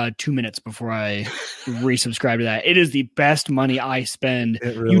of 2 minutes before I resubscribed to that. It is the best money I spend.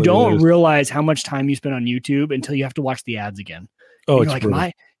 Really, you don't realize how much time you spend on YouTube until you have to watch the ads again. Oh, it's like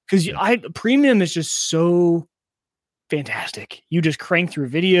because Premium is just so fantastic. You just crank through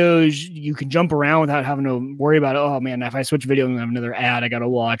videos. You can jump around without having to worry about, oh man, if I switch video and I have another ad I got to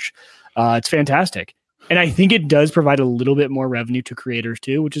watch. It's fantastic. And I think it does provide a little bit more revenue to creators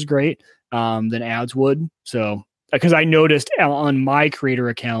too, which is great, than ads would. So, because I noticed on my creator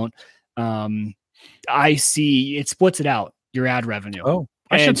account, I see it splits it out, your ad revenue. Oh,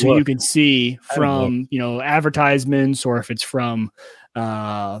 and so you can see from, advertisements, or if it's from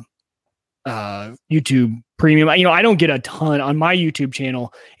YouTube Premium. I don't get a ton on my YouTube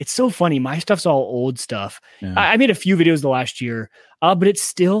channel. It's so funny. My stuff's all old stuff. Yeah. I made a few videos the last year, but it's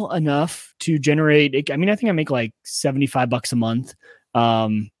still enough to generate. I think I make like $75 a month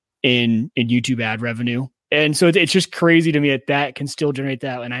in YouTube ad revenue. And so it's just crazy to me that can still generate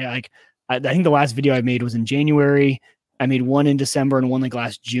that. And I think the last video I made was in January. I made one in December and one like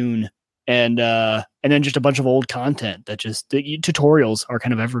last June. And then just a bunch of old content that just the tutorials are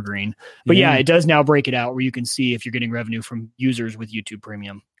kind of evergreen. But yeah, it does now break it out where you can see if you're getting revenue from users with YouTube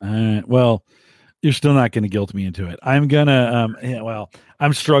Premium. Well, you're still not going to guilt me into it. I'm gonna,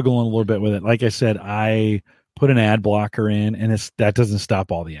 I'm struggling a little bit with it. Like I said, I put an ad blocker in, and that doesn't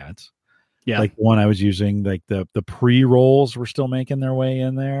stop all the ads. Yeah. Like one I was using, like the pre-rolls were still making their way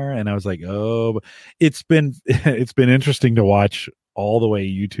in there. And I was like, oh, it's been interesting to watch all the way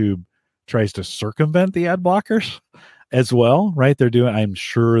YouTube tries to circumvent the ad blockers as well, right? I'm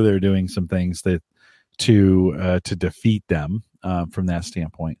sure they're doing some things that to defeat them from that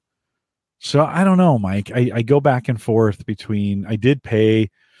standpoint. So I don't know, Mike. I go back and forth between, I did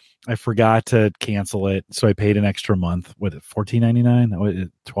pay, I forgot to cancel it, so I paid an extra month. What, $14.99?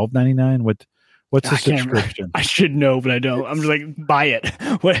 $12.99? What's the subscription? I should know, but I don't. I'm just like, buy it.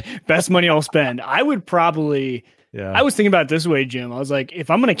 What best money I'll spend? I would probably. Yeah. I was thinking about it this way, Jim. I was like, if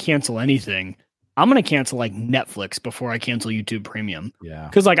I'm going to cancel anything, I'm going to cancel like Netflix before I cancel YouTube Premium. Yeah.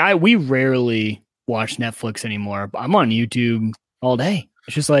 Because we rarely watch Netflix anymore. I'm on YouTube all day.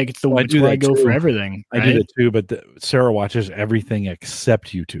 It's just like it's where I go for everything. Right? I do that too, but Sarah watches everything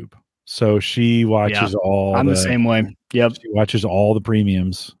except YouTube. So she watches all. I'm the same way. Yep. She watches all the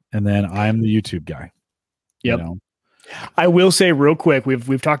premiums, and then I'm the YouTube guy. Yep. I will say real quick,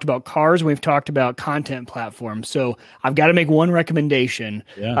 we've talked about cars, and we've talked about content platforms. So I've got to make one recommendation.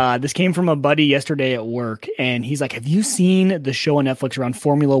 Yeah. This came from a buddy yesterday at work, and he's like, "Have you seen the show on Netflix around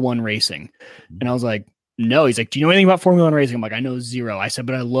Formula One racing?" And I was like, "No." He's like, "Do you know anything about Formula One racing?" I'm like, "I know zero." I said,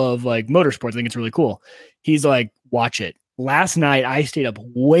 "But I love like motorsports. I think it's really cool." He's like, "Watch it." Last night I stayed up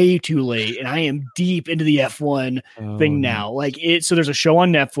way too late, and I am deep into the F1 thing now. So there's a show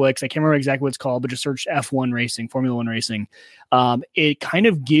on Netflix. I can't remember exactly what it's called, but just search F1 racing, Formula One racing. It kind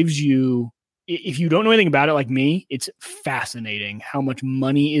of gives you, if you don't know anything about it like me, it's fascinating how much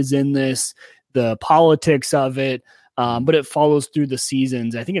money is in this, the politics of it. But it follows through the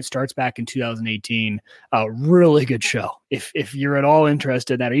seasons. I think it starts back in 2018. Really good show. If you're at all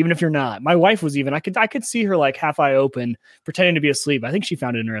interested in that, or even if you're not. My wife was I could see her like half eye open, pretending to be asleep. I think she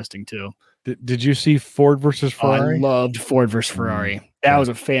found it interesting too. Did you see Ford versus Ferrari? I loved Ford versus Ferrari. That was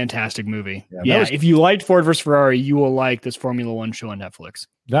a fantastic movie. Yeah, if you liked Ford versus Ferrari, you will like this Formula One show on Netflix.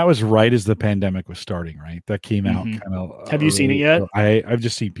 That was right as the pandemic was starting, right? That came out kind of. Have you seen it yet? I've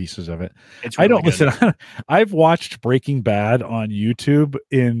just seen pieces of it. It's really good. Listen. I've watched Breaking Bad on YouTube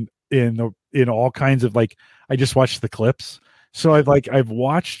in all kinds of I just watched the clips. So I've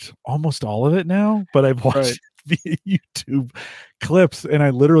watched almost all of it now, but I've watched the YouTube clips, and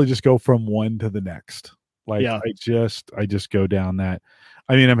I literally just go from one to the next. I just go down that.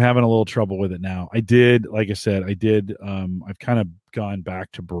 I mean, I'm having a little trouble with it now. I've kind of gone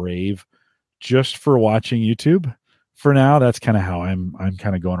back to Brave just for watching YouTube for now. That's kind of how I'm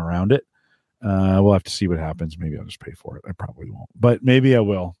kind of going around it. We'll have to see what happens. Maybe I'll just pay for it. I probably won't, but maybe I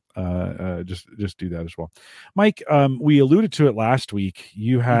will. Just do that as well. Mike, we alluded to it last week.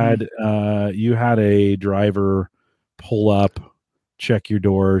 You had a driver pull up, check your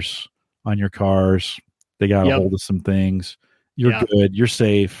doors on your cars. They got a hold of some things. You're good. You're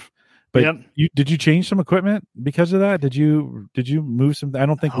safe. But did you change some equipment because of that? Did you move some? I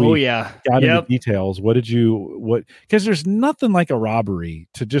don't think we got into details. Because there's nothing like a robbery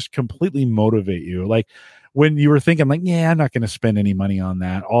to just completely motivate you. Like when you were thinking I'm not going to spend any money on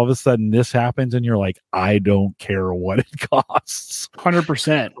that. All of a sudden this happens and you're like, I don't care what it costs.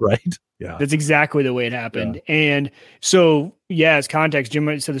 100%. Right. Yeah. That's exactly the way it happened. Yeah. And so, as context,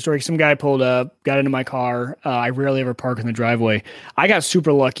 Jim said the story. Some guy pulled up, got into my car. I rarely ever park in the driveway. I got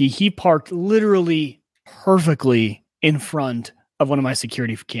super lucky. He parked literally perfectly in front of one of my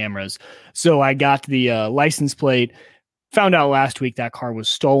security cameras. So I got the license plate. Found out last week that car was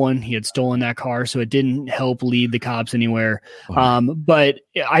stolen. He had stolen that car, so it didn't help lead the cops anywhere. But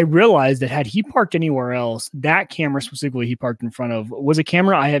I realized that had he parked anywhere else, that camera specifically he parked in front of was a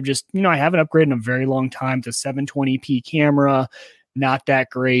camera I have I haven't upgraded in a very long time. It's a 720p camera, not that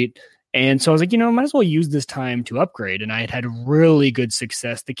great. And so I was like, I might as well use this time to upgrade. And I had really good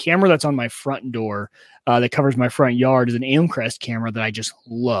success. The camera that's on my front door that covers my front yard is an Amcrest camera that I just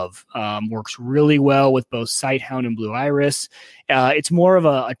love. Works really well with both Sighthound and Blue Iris. It's more of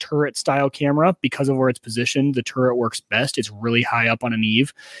a turret style camera because of where it's positioned. The turret works best. It's really high up on an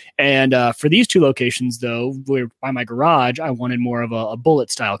eave. And for these two locations, though, by my garage, I wanted more of a bullet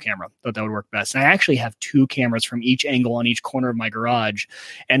style camera. Thought that would work best. And I actually have two cameras from each angle on each corner of my garage.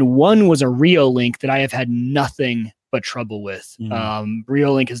 And one was a Rio Link that I have had nothing but trouble with.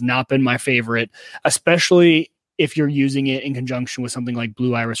 Rio Link has not been my favorite, especially if you're using it in conjunction with something like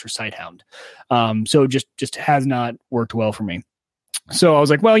Blue Iris or Sighthound. So just has not worked well for me. So I was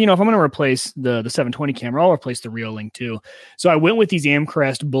like, well, if I'm going to replace the 720 camera, I'll replace the Rio Link too. So I went with these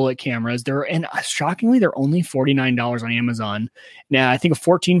Amcrest bullet cameras. And shockingly, they're only $49 on Amazon. Now, I think a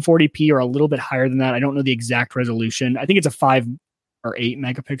 1440p or a little bit higher than that. I don't know the exact resolution. I think it's a 5 or 8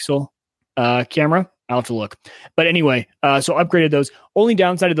 megapixel camera. I'll have to look. But anyway, so upgraded those. Only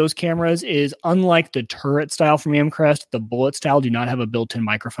downside of those cameras is, unlike the turret style from Amcrest, the bullet style do not have a built-in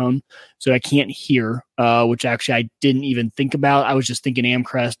microphone. So I can't hear, which actually I didn't even think about. I was just thinking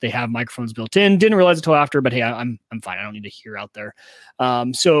Amcrest, they have microphones built in. Didn't realize it until after, but hey, I'm fine. I don't need to hear out there.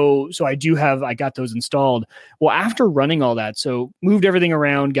 So I got those installed. Well, after running all that, so moved everything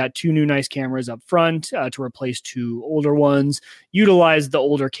around, got two new nice cameras up front to replace two older ones, utilized the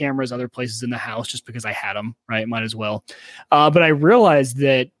older cameras other places in the house just because I had them, right? Might as well. But I realized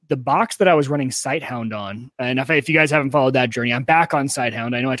that the box that I was running Sighthound on, and if you guys haven't followed that journey, I'm back on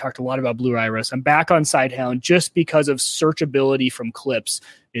Sighthound. I know I talked a lot about Blue Iris. I'm back on Sighthound just because of searchability from clips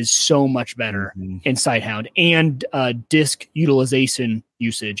is so much better in Sighthound, and disk utilization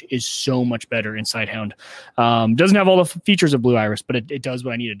usage is so much better in Sighthound. Doesn't have all the features of Blue Iris, but it does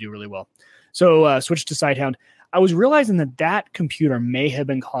what I need to do really well. So switched to Sighthound. I was realizing that computer may have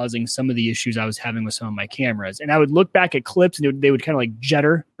been causing some of the issues I was having with some of my cameras. And I would look back at clips and they would kind of like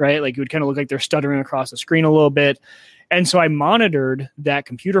jitter, right? Like it would kind of look like they're stuttering across the screen a little bit. And so I monitored that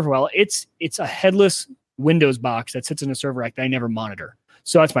computer for a while. It's a headless Windows box that sits in a server rack that I never monitor.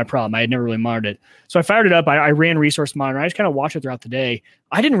 So that's my problem. I had never really monitored it. So I fired it up. I ran Resource Monitor. I just kind of watched it throughout the day.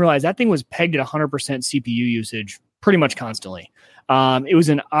 I didn't realize that thing was pegged at 100% CPU usage pretty much constantly. It was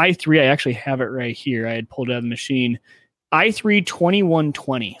an i3. I actually have it right here. I had pulled it out of the machine. i3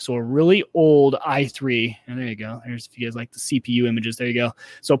 2120. So a really old i3. And there you go. There's, if you guys like the CPU images, there you go.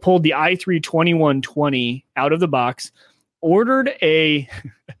 So pulled the i3 2120 out of the box, ordered I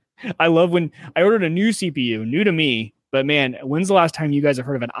love when I ordered a new CPU, new to me, but man, when's the last time you guys have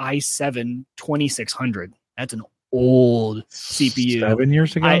heard of an i7 2600? That's an old CPU. 7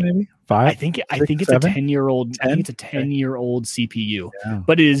 years ago, maybe 5. I think it's 7? A 10-year-old. 10? I think it's a 10-year-old CPU,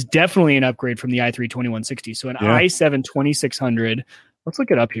 but it is definitely an upgrade from the i3 2160. So an i7 2600. Let's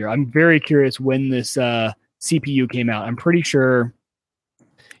look it up here. I'm very curious when this CPU came out. I'm pretty sure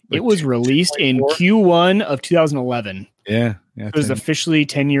it was released in Q1 of 2011. Yeah. It was officially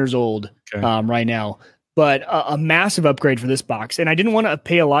 10 years old right now. But a massive upgrade for this box. And I didn't want to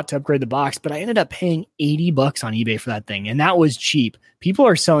pay a lot to upgrade the box, but I ended up paying $80 on eBay for that thing. And that was cheap. People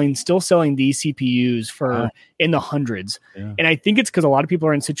are still selling these CPUs for in the hundreds. Yeah. And I think it's because a lot of people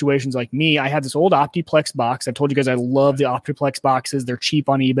are in situations like me. I had this old Optiplex box. I told you guys I love the Optiplex boxes. They're cheap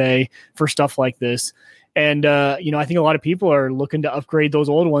on eBay for stuff like this. And, I think a lot of people are looking to upgrade those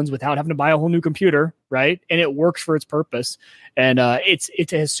old ones without having to buy a whole new computer, right? And it works for its purpose. And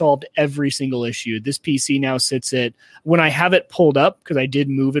it has solved every single issue. This PC now sits at, when I have it pulled up, because I did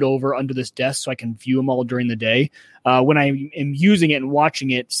move it over under this desk so I can view them all during the day. When I am using it and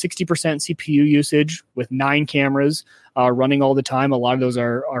watching it, 60% CPU usage with 9 cameras running all the time. A lot of those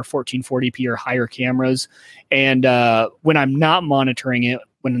are 1440p or higher cameras. And when I'm not monitoring it,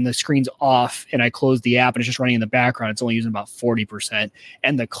 when the screen's off and I close the app and it's just running in the background, it's only using about 40%.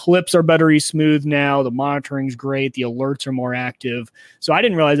 And the clips are buttery smooth now. The monitoring's great. The alerts are more active. So I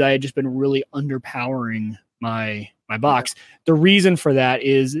didn't realize I had just been really underpowering my box. The reason for that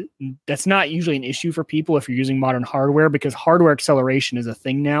is that's not usually an issue for people if you're using modern hardware, because hardware acceleration is a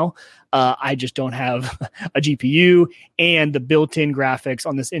thing now. I just don't have a GPU, and the built-in graphics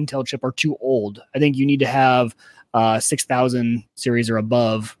on this Intel chip are too old. I think you need to have 6000 series or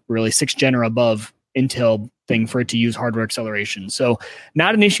above, really 6th gen or above Intel thing for it to use hardware acceleration. So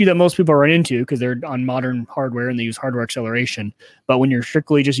not an issue that most people run into because they're on modern hardware and they use hardware acceleration. But when you're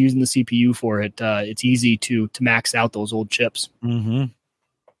strictly just using the CPU for it, it's easy to max out those old chips. Mm-hmm.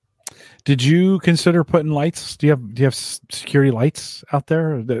 Did you consider putting lights? Do you have security lights out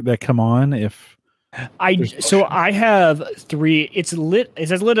there that come on if So I have three. It's lit.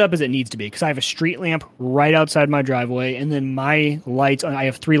 It's as lit up as it needs to be because I have a street lamp right outside my driveway, and then my lights. I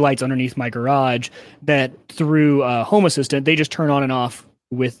have three lights underneath my garage that through Home Assistant they just turn on and off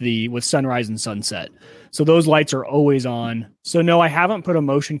with sunrise and sunset. So those lights are always on. So no, I haven't put a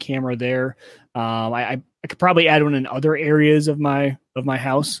motion camera there. I could probably add one in other areas of my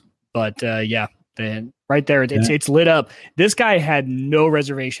house, but yeah. Then right there, it's lit up. This guy had no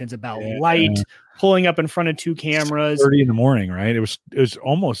reservations about light pulling up in front of two cameras. 30 in the morning, right? It was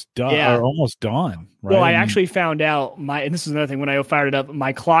almost done or almost dawn. Right? Well, I actually found out and this is another thing. When I fired it up,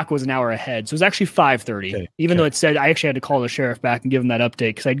 my clock was an hour ahead, so it was actually 5:30. Even though it said I actually had to call the sheriff back and give him that update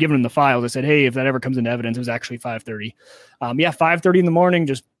because I'd given him the files. I said, hey, if that ever comes into evidence, it was actually 5:30. 5:30 in the morning.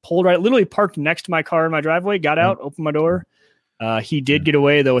 Just pulled right, literally parked next to my car in my driveway. Got out, opened my door. He did get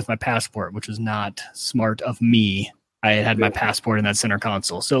away though with my passport, which was not smart of me. I had my passport in that center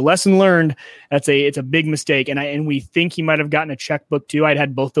console. So lesson learned. It's a big mistake. And we think he might've gotten a checkbook too. I'd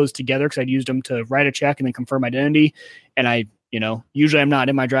had both those together because I'd used them to write a check and then confirm identity. And usually I'm not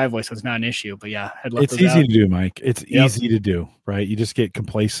in my driveway, so it's not an issue, but yeah, it's easy to do, Mike. It's easy to do, right? You just get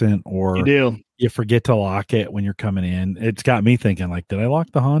complacent or you forget to lock it when you're coming in. It's got me thinking like, did I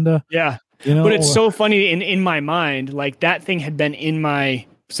lock the Honda? Yeah. But it's so funny in my mind, like that thing had been in my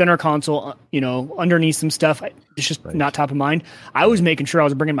center console, underneath some stuff. It's just not top of mind. I was making sure I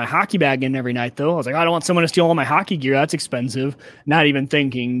was bringing my hockey bag in every night though. I was like, I don't want someone to steal all my hockey gear. That's expensive. Not even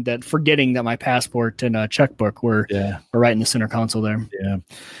forgetting that my passport and checkbook were right in the center console there. Yeah.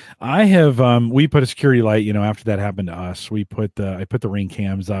 I have, we put a security light, after that happened to us, I put the ring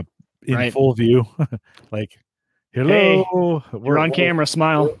cams up in full view, like, hello, hey, you're on camera.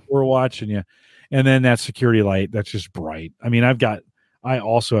 Smile. We're watching you. And then that security light, that's just bright. I mean, I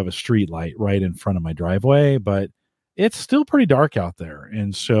also have a street light right in front of my driveway, but it's still pretty dark out there.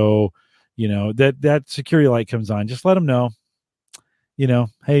 And so, that security light comes on, just let them know,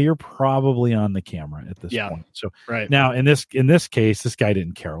 hey, you're probably on the camera at this point. So now in this case, this guy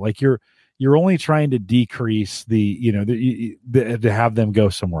didn't care. Like you're only trying to decrease the to have them go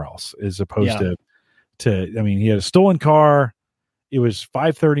somewhere else as opposed to, I mean, he had a stolen car. It was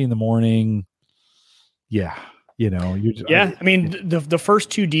 5:30 in the morning. Yeah. I mean, the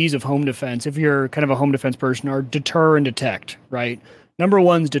first two D's of home defense, if you're kind of a home defense person, are deter and detect, right? Number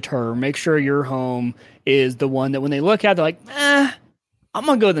one's deter. Make sure your home is the one that when they look at, they're like, I'm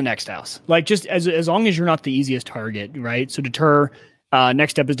going to go to the next house. Like just as long as you're not the easiest target, right? So deter,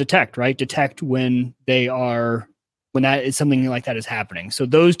 next step is detect, right? Detect when that is something like that is happening. So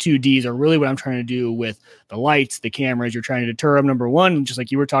those two D's are really what I'm trying to do with the lights, the cameras. You're trying to deter them. Number one, just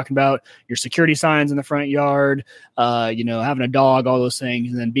like you were talking about, your security signs in the front yard, having a dog, all those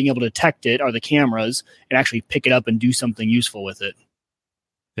things, and then being able to detect it are the cameras and actually pick it up and do something useful with it.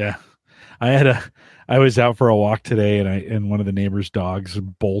 Yeah. I was out for a walk today and one of the neighbor's dogs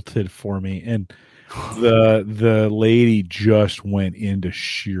bolted for me and the lady just went into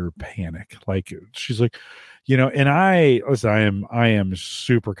sheer panic. Like she's like, and I am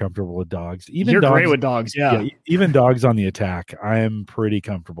super comfortable with dogs. Even You're dogs, great with dogs, yeah. Even dogs on the attack, I am pretty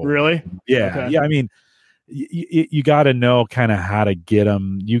comfortable. Really? Yeah, okay. Yeah. I mean, you got to know kind of how to get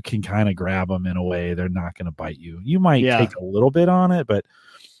them. You can kind of grab them in a way they're not going to bite you. You might take a little bit on it, but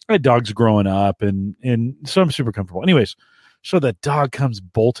I had dogs growing up, and so I'm super comfortable. Anyways, so the dog comes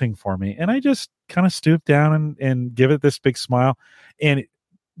bolting for me, and I just kind of stoop down and give it this big smile, and it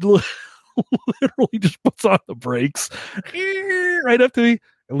literally just puts on the brakes right up to me,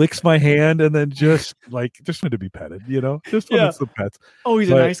 licks my hand, and then just wanted to be petted, just wanted some pets. Oh, he's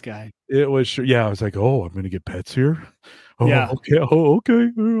a nice guy. It was I was like, oh, I'm gonna get pets here. Oh, yeah. Okay. Oh, okay.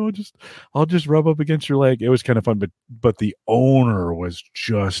 I'll just rub up against your leg. It was kind of fun, but the owner was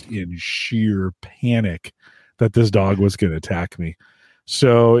just in sheer panic that this dog was going to attack me.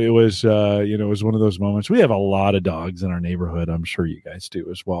 So it was, it was one of those moments. We have a lot of dogs in our neighborhood. I'm sure you guys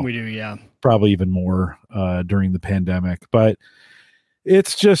do as well. We do, yeah. Probably even more during the pandemic. But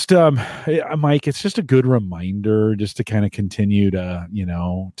it's just, Mike, it's just a good reminder just to kind of continue to,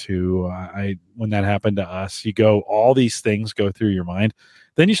 when that happened to us, all these things go through your mind.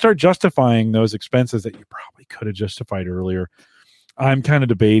 Then you start justifying those expenses that you probably could have justified earlier. I'm kind of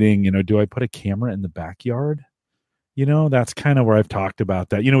debating, do I put a camera in the backyard? That's kind of where I've talked about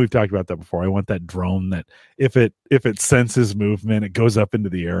that. We've talked about that before. I want that drone that if it senses movement, it goes up into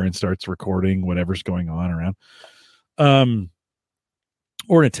the air and starts recording whatever's going on around.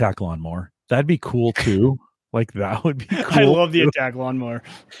 Or an attack lawnmower. That'd be cool too. Like that would be cool. I love the attack lawnmower.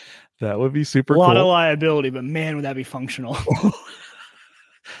 That would be super cool. A lot of liability, but man, would that be functional.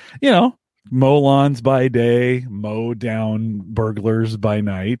 Mow lawns by day, mow down burglars by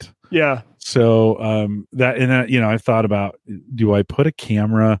night. Yeah. So I've thought about, do I put a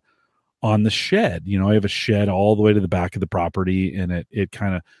camera on the shed? I have a shed all the way to the back of the property, and it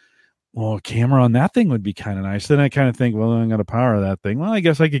kind of, well, a camera on that thing would be kind of nice. Then I kind of think, well, I'm going to power that thing. Well, I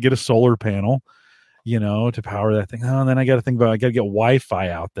guess I could get a solar panel, to power that thing. Oh, and then I got to think about, I got to get Wi-Fi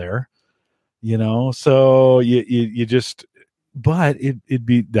out there, so you just, but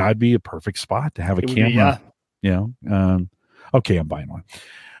that'd be a perfect spot to have a camera. Okay, I'm buying one.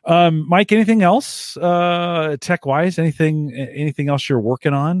 Mike, anything else tech wise? Anything else you're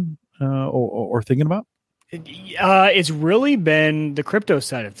working on or thinking about? It's really been the crypto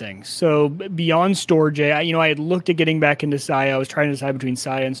side of things. So beyond Storage, I had looked at getting back into Sia. I was trying to decide between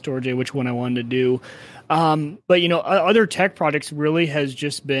Sia and Storage, which one I wanted to do. But other tech projects really has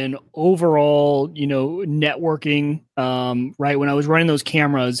just been overall, networking. Right. When I was running those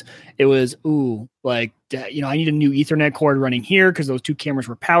cameras, it was, I need a new Ethernet cord running here because those two cameras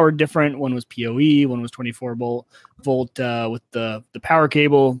were powered different. One was PoE, one was 24 volt with the power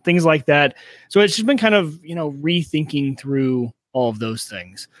cable, things like that. So it's just been kind of, rethinking through all of those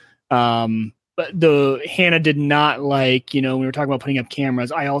things. But Hannah did not like, when we were talking about putting up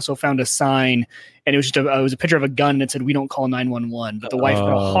cameras, I also found a sign, and it was just it was a picture of a gun that said, "We don't call 911." But the wife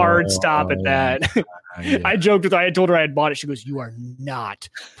put a hard stop at that. Yeah. I joked with her. I told her I had bought it. She goes, "You are not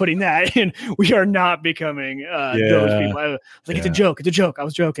putting that in. We are not becoming those people." I was like, "It's a joke. It's a joke." I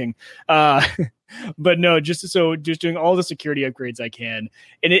was joking. But no, just doing all the security upgrades I can.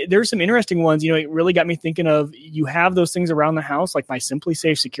 And there's some interesting ones, it really got me thinking of, you have those things around the house, like my Simply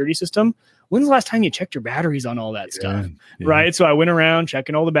Safe security system. When's the last time you checked your batteries on all that stuff? Yeah. Right. So I went around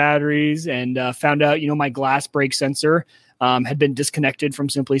checking all the batteries and found out, my glass break sensor had been disconnected from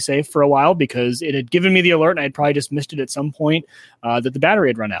Simply Safe for a while because it had given me the alert and I had probably just missed it at some point that the battery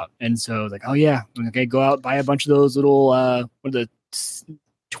had run out. And so like, oh yeah, okay, go out, buy a bunch of those little, what are the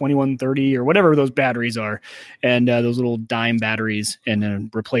 2130 or whatever those batteries are, and those little dime batteries, and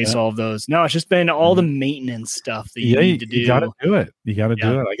then replace all of those. No, it's just been all the maintenance stuff that you need to do. You got to do it. Do it.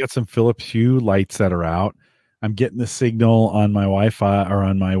 I got some Philips Hue lights that are out. I'm getting the signal on my Wi-Fi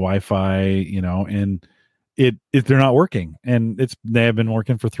and they're not working, and they have been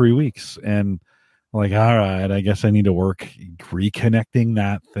working for 3 weeks, and I'm like, all right, I guess I need to work reconnecting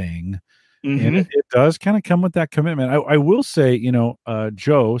that thing. Mm-hmm. And it does kind of come with that commitment. I will say,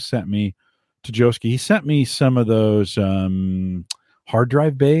 Joe sent me to Joski. He sent me some of those hard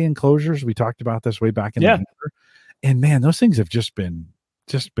drive bay enclosures. We talked about this way back in the winter. And man, those things have just been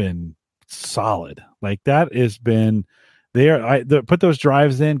solid. Like that has been there. Put those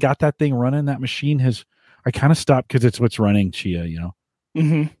drives in, got that thing running. That machine I kind of stopped because it's what's running Chia,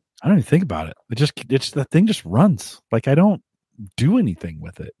 Mm-hmm. I don't even think about it. The thing just runs. Like I don't do anything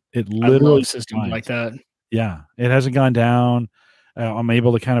with it. It literally, I love systems like that. Yeah, it hasn't gone down. I'm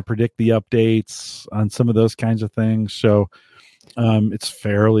able to kind of predict the updates on some of those kinds of things. So it's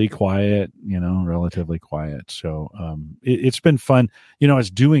fairly quiet, relatively quiet. So it's been fun. I was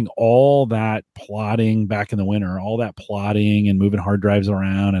doing all that plotting back in the winter, all that plotting and moving hard drives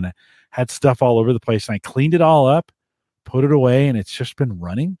around, and I had stuff all over the place. And I cleaned it all up, put it away, and it's just been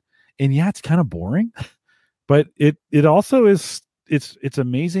running. And yeah, it's kind of boring, but it also is. It's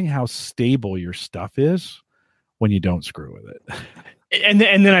amazing how stable your stuff is when you don't screw with it. And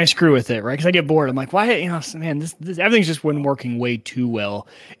then I screw with it, right? Because I get bored. I'm like, why? Man, this everything's just been working way too well.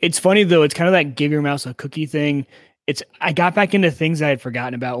 It's funny though. It's kind of that give your mouse a cookie thing. I got back into things I had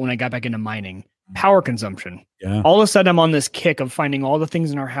forgotten about when I got back into mining. Power consumption. Yeah. All of a sudden, I'm on this kick of finding all the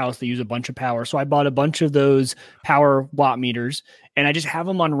things in our house that use a bunch of power. So I bought a bunch of those power watt meters, and I just have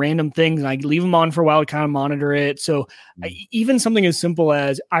them on random things, and I leave them on for a while to kind of monitor it. So even something as simple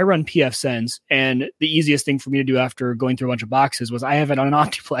as I run pfSense, and the easiest thing for me to do after going through a bunch of boxes was I have it on an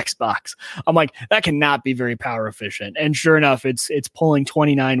Optiplex box. I'm like, that cannot be very power efficient. And sure enough, it's pulling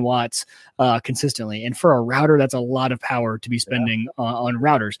 29 watts consistently. And for a router, that's a lot of power to be spending on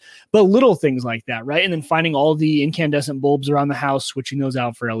routers. But little things like that, right? And then finding all the incandescent bulbs around the house, switching those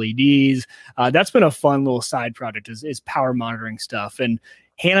out for LEDs. That's been a fun little side project is power monitoring stuff. And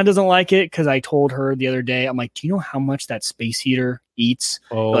Hannah doesn't like it because I told her the other day, I'm like, do you know how much that space heater eats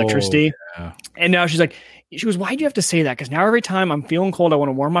electricity? Yeah. And now she goes, why do you have to say that? Because now every time I'm feeling cold, I want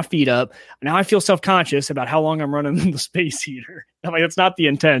to warm my feet up. Now I feel self-conscious about how long I'm running the space heater. I'm like, that's not the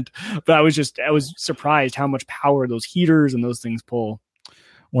intent. But I was surprised how much power those heaters and those things pull.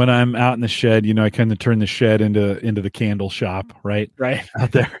 When I'm out in the shed, I kind of turn the shed into the candle shop, right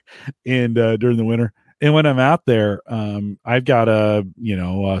out there, and during the winter. And when I'm out there, I've got a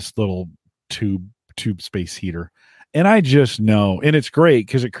little tube space heater, and I just know, and it's great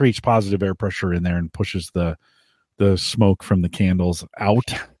because it creates positive air pressure in there and pushes the smoke from the candles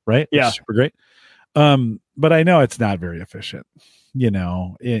out. right? Which Yeah. is super great. But I know it's not very efficient,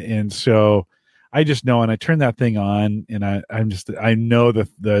 and so I just know, and I turn that thing on, and I know that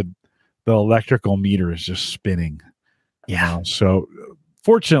the electrical meter is just spinning, So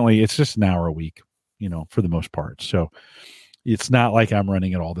fortunately, it's just an hour a week, for the most part. So it's not like I'm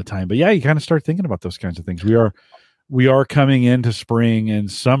running it all the time. But yeah, you kind of start thinking about those kinds of things. We are coming into spring and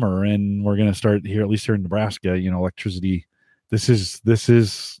summer, and we're going to start here, at least here in Nebraska. Electricity. This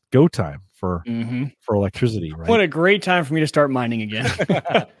is go time for electricity, right? What a great time for me to start mining again.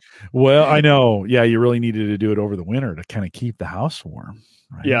 Well, I know. Yeah, you really needed to do it over the winter to kind of keep the house warm,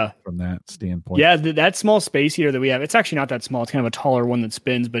 right? Yeah. From that standpoint. Yeah, that small space heater that we have, it's actually not that small. It's kind of a taller one that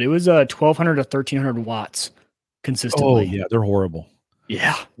spins, but it was 1,200 to 1,300 watts consistently. Oh, yeah, they're horrible.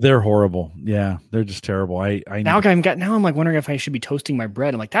 Yeah. They're horrible. Yeah, they're just terrible. Now I'm like wondering if I should be toasting my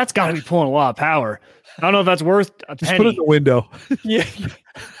bread. I'm like, that's got to be pulling a lot of power. I don't know if that's worth a penny. Just put it in the window. Yeah.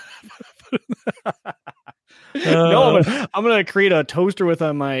 No, but I'm gonna create a toaster with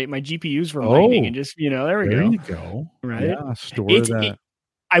my GPUs for mining and just there we go. There you go. Right. Yeah, store that.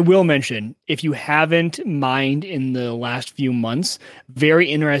 I will mention, if you haven't mined in the last few months,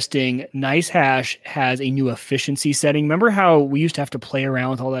 very interesting. Nice Hash has a new efficiency setting. Remember how we used to have to play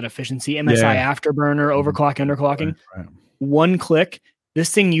around with all that efficiency, MSI afterburner, overclock, underclocking? Right. One click.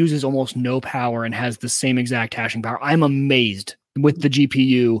 This thing uses almost no power and has the same exact hashing power. I'm amazed with the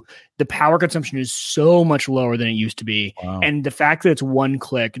GPU. The power consumption is so much lower than it used to be. Wow. And the fact that it's one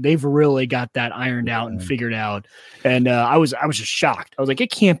click, they've really got that ironed out and figured out. And I was just shocked. I was like,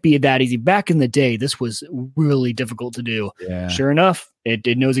 it can't be that easy. Back in the day, this was really difficult to do. Yeah. Sure enough,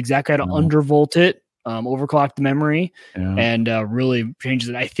 it knows exactly how to undervolt it, overclock the memory, and really changes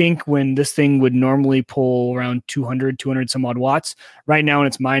it. I think when this thing would normally pull around 200 some odd watts, right now when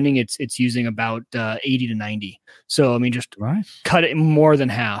it's mining, it's using about 80 to 90. So, I mean, just cut it more than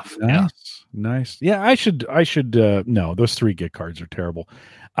half. Nice. Yeah, I should no, those 3 gig cards are terrible.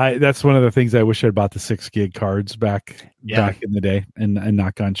 That's one of the things I wish I'd bought the 6 gig cards back in the day and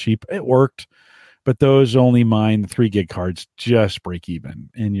not gone cheap. It worked. But those only mine, the 3 gig cards just break even.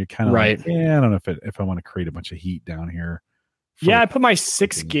 And you're kind of like, I don't know if I want to create a bunch of heat down here. I put my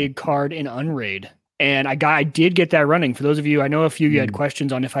 6 gig card in Unraid, and I did get that running. For those of you, I know a few of you had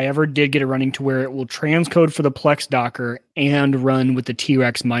questions on if I ever did get it running to where it will transcode for the Plex Docker and run with the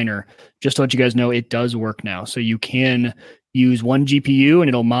T-Rex miner. Just to let you guys know, it does work now. So you can use one GPU and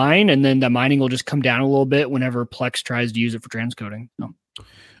it'll mine, and then the mining will just come down a little bit whenever Plex tries to use it for transcoding. So.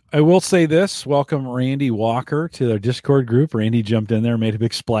 I will say this, welcome Randy Walker to their Discord group. Randy jumped in there, made a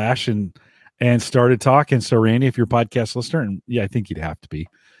big splash and started talking. So Randy, if you're a podcast listener, and I think you'd have to be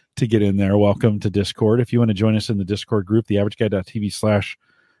to get in there, welcome to Discord. If you want to join us in the Discord group,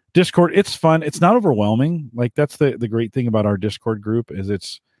 theaverageguy.tv/Discord, it's fun. It's not overwhelming. Like that's the great thing about our Discord group is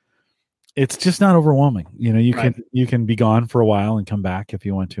it's just not overwhelming. You can be gone for a while and come back if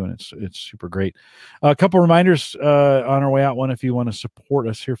you want to, and it's super great. A couple reminders on our way out. One, if you want to support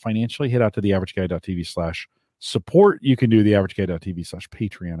us here financially, head out to theaverageguy.tv/support. You can do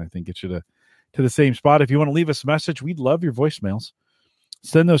theaverageguy.tv/Patreon. I think get you to the same spot. If you want to leave us a message, we'd love your voicemails.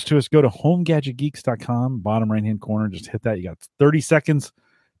 Send those to us. Go to homegadgetgeeks.com, bottom right-hand corner. Just hit that. You got 30 seconds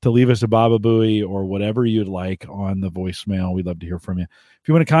to leave us a Baba Booey or whatever you'd like on the voicemail. We'd love to hear from you. If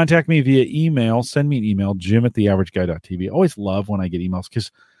you want to contact me via email, send me an email, jim@theaverageguy.tv. Always love when I get emails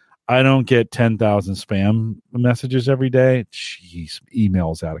because I don't get 10,000 spam messages every day. Jeez,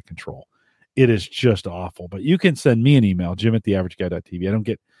 email is out of control. It is just awful. But you can send me an email, jim@theaverageguy.tv. I don't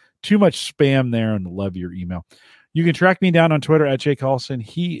get too much spam there and love your email. You can track me down on Twitter @Jake Carlson.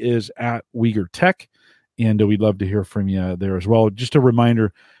 He is at Uyghur Tech. And we'd love to hear from you there as well. Just a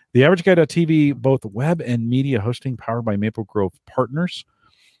reminder, theaverageguy.tv, both web and media hosting powered by Maple Grove Partners.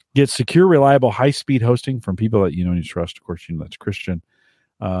 Get secure, reliable, high-speed hosting from people that you know and you trust. Of course, that's Christian.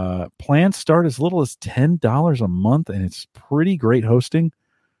 Plans start as little as $10 a month, and it's pretty great hosting.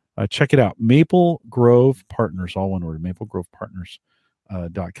 Check it out. Maple Grove Partners, all one word,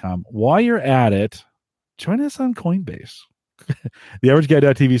 maplegrovepartners.com. While you're at it, join us on Coinbase.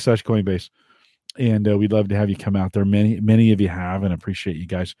 theaverageguy.tv/Coinbase. And we'd love to have you come out there. Many of you have, and appreciate you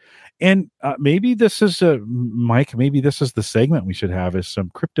guys. And maybe this is Mike. Maybe this is the segment we should have is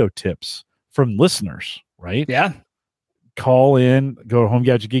some crypto tips from listeners, right? Yeah. Call in, go to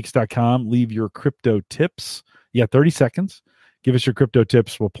homegadgetgeeks.com, leave your crypto tips. You got 30 seconds. Give us your crypto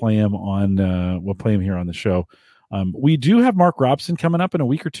tips. We'll play them here on the show. We do have Mark Robson coming up in a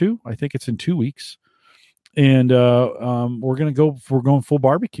week or two. I think it's in 2 weeks. And we're going full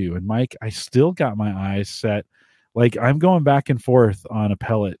barbecue. And Mike, I still got my eyes set. Like I'm going back and forth on a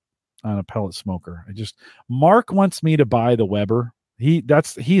pellet smoker. Mark wants me to buy the Weber.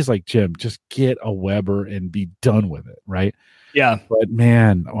 He's like, Jim, just get a Weber and be done with it, right? Yeah. But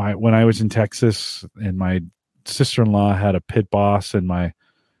man, when I was in Texas and my sister-in-law had a Pit Boss and my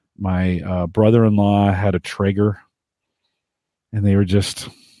brother-in-law had a Traeger, and they were just,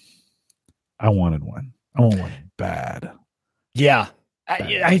 I wanted one. I want one bad. Yeah.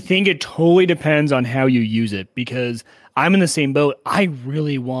 I think it totally depends on how you use it, because I'm in the same boat. I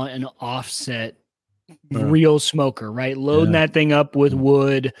really want an offset real smoker, right? Loading that thing up with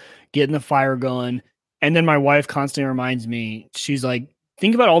wood, getting the fire going. And then my wife constantly reminds me, she's like,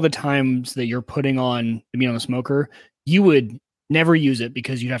 think about all the times that you're putting on the meat on the smoker. You would never use it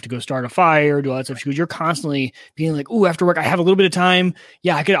because you'd have to go start a fire, do all that stuff. Because you're constantly being like, "Oh, after work, I have a little bit of time.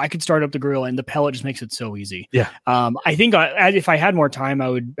 Yeah, I could start up the grill," and the pellet just makes it so easy. Yeah. I think if I had more time, I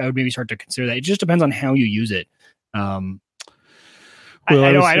would maybe start to consider that. It just depends on how you use it. I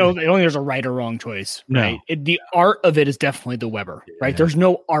don't think there's a right or wrong choice, right? No. The art of it is definitely the Weber, right? There's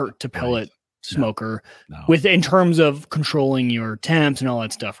no art to pellet smoker in terms of controlling your temps and all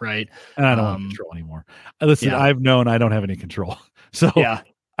that stuff, right? And I don't want control anymore. Listen, I've known I don't have any control, so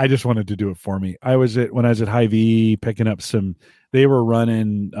I just wanted to do it for me. When I was at Hy-Vee picking up they were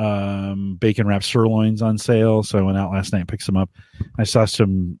running bacon wrapped sirloins on sale, so I went out last night and picked some up. I saw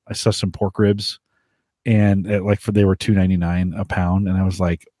some pork ribs, and they were $2.99 a pound, and I was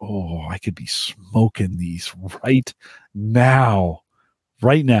like, oh, I could be smoking these right now.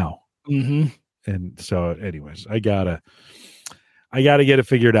 Mm-hmm. And so anyways, I gotta get it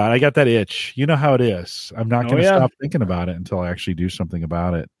figured out. I got that itch. You know how it is. I'm not going to stop thinking about it until I actually do something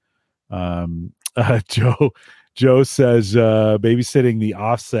about it. Joe says, babysitting the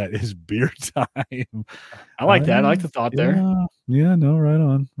offset is beer time. I like that. I like the thought there. Yeah, no, right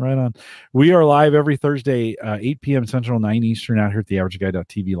on. We are live every Thursday, 8 p.m. Central, 9 Eastern out here at the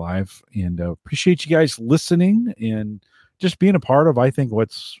averageguy.tv live. And appreciate you guys listening and just being a part of, I think,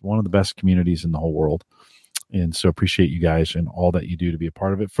 what's one of the best communities in the whole world. And so appreciate you guys and all that you do to be a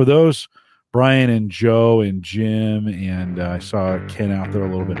part of it. For those, Brian and Joe and Jim, and I saw Ken out there a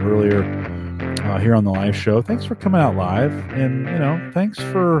little bit earlier here on the live show. Thanks for coming out live. And,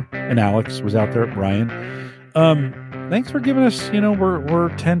 and Alex was out there, Brian. Thanks for giving us, we're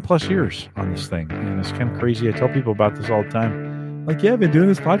 10 plus years on this thing. And it's kind of crazy. I tell people about this all the time. Like, yeah, I've been doing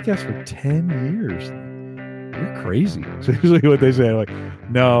this podcast for 10 years. You're crazy. So usually what they say, like,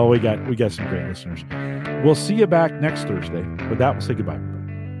 no, we got some great listeners. We'll see you back next Thursday. With that, we'll say goodbye.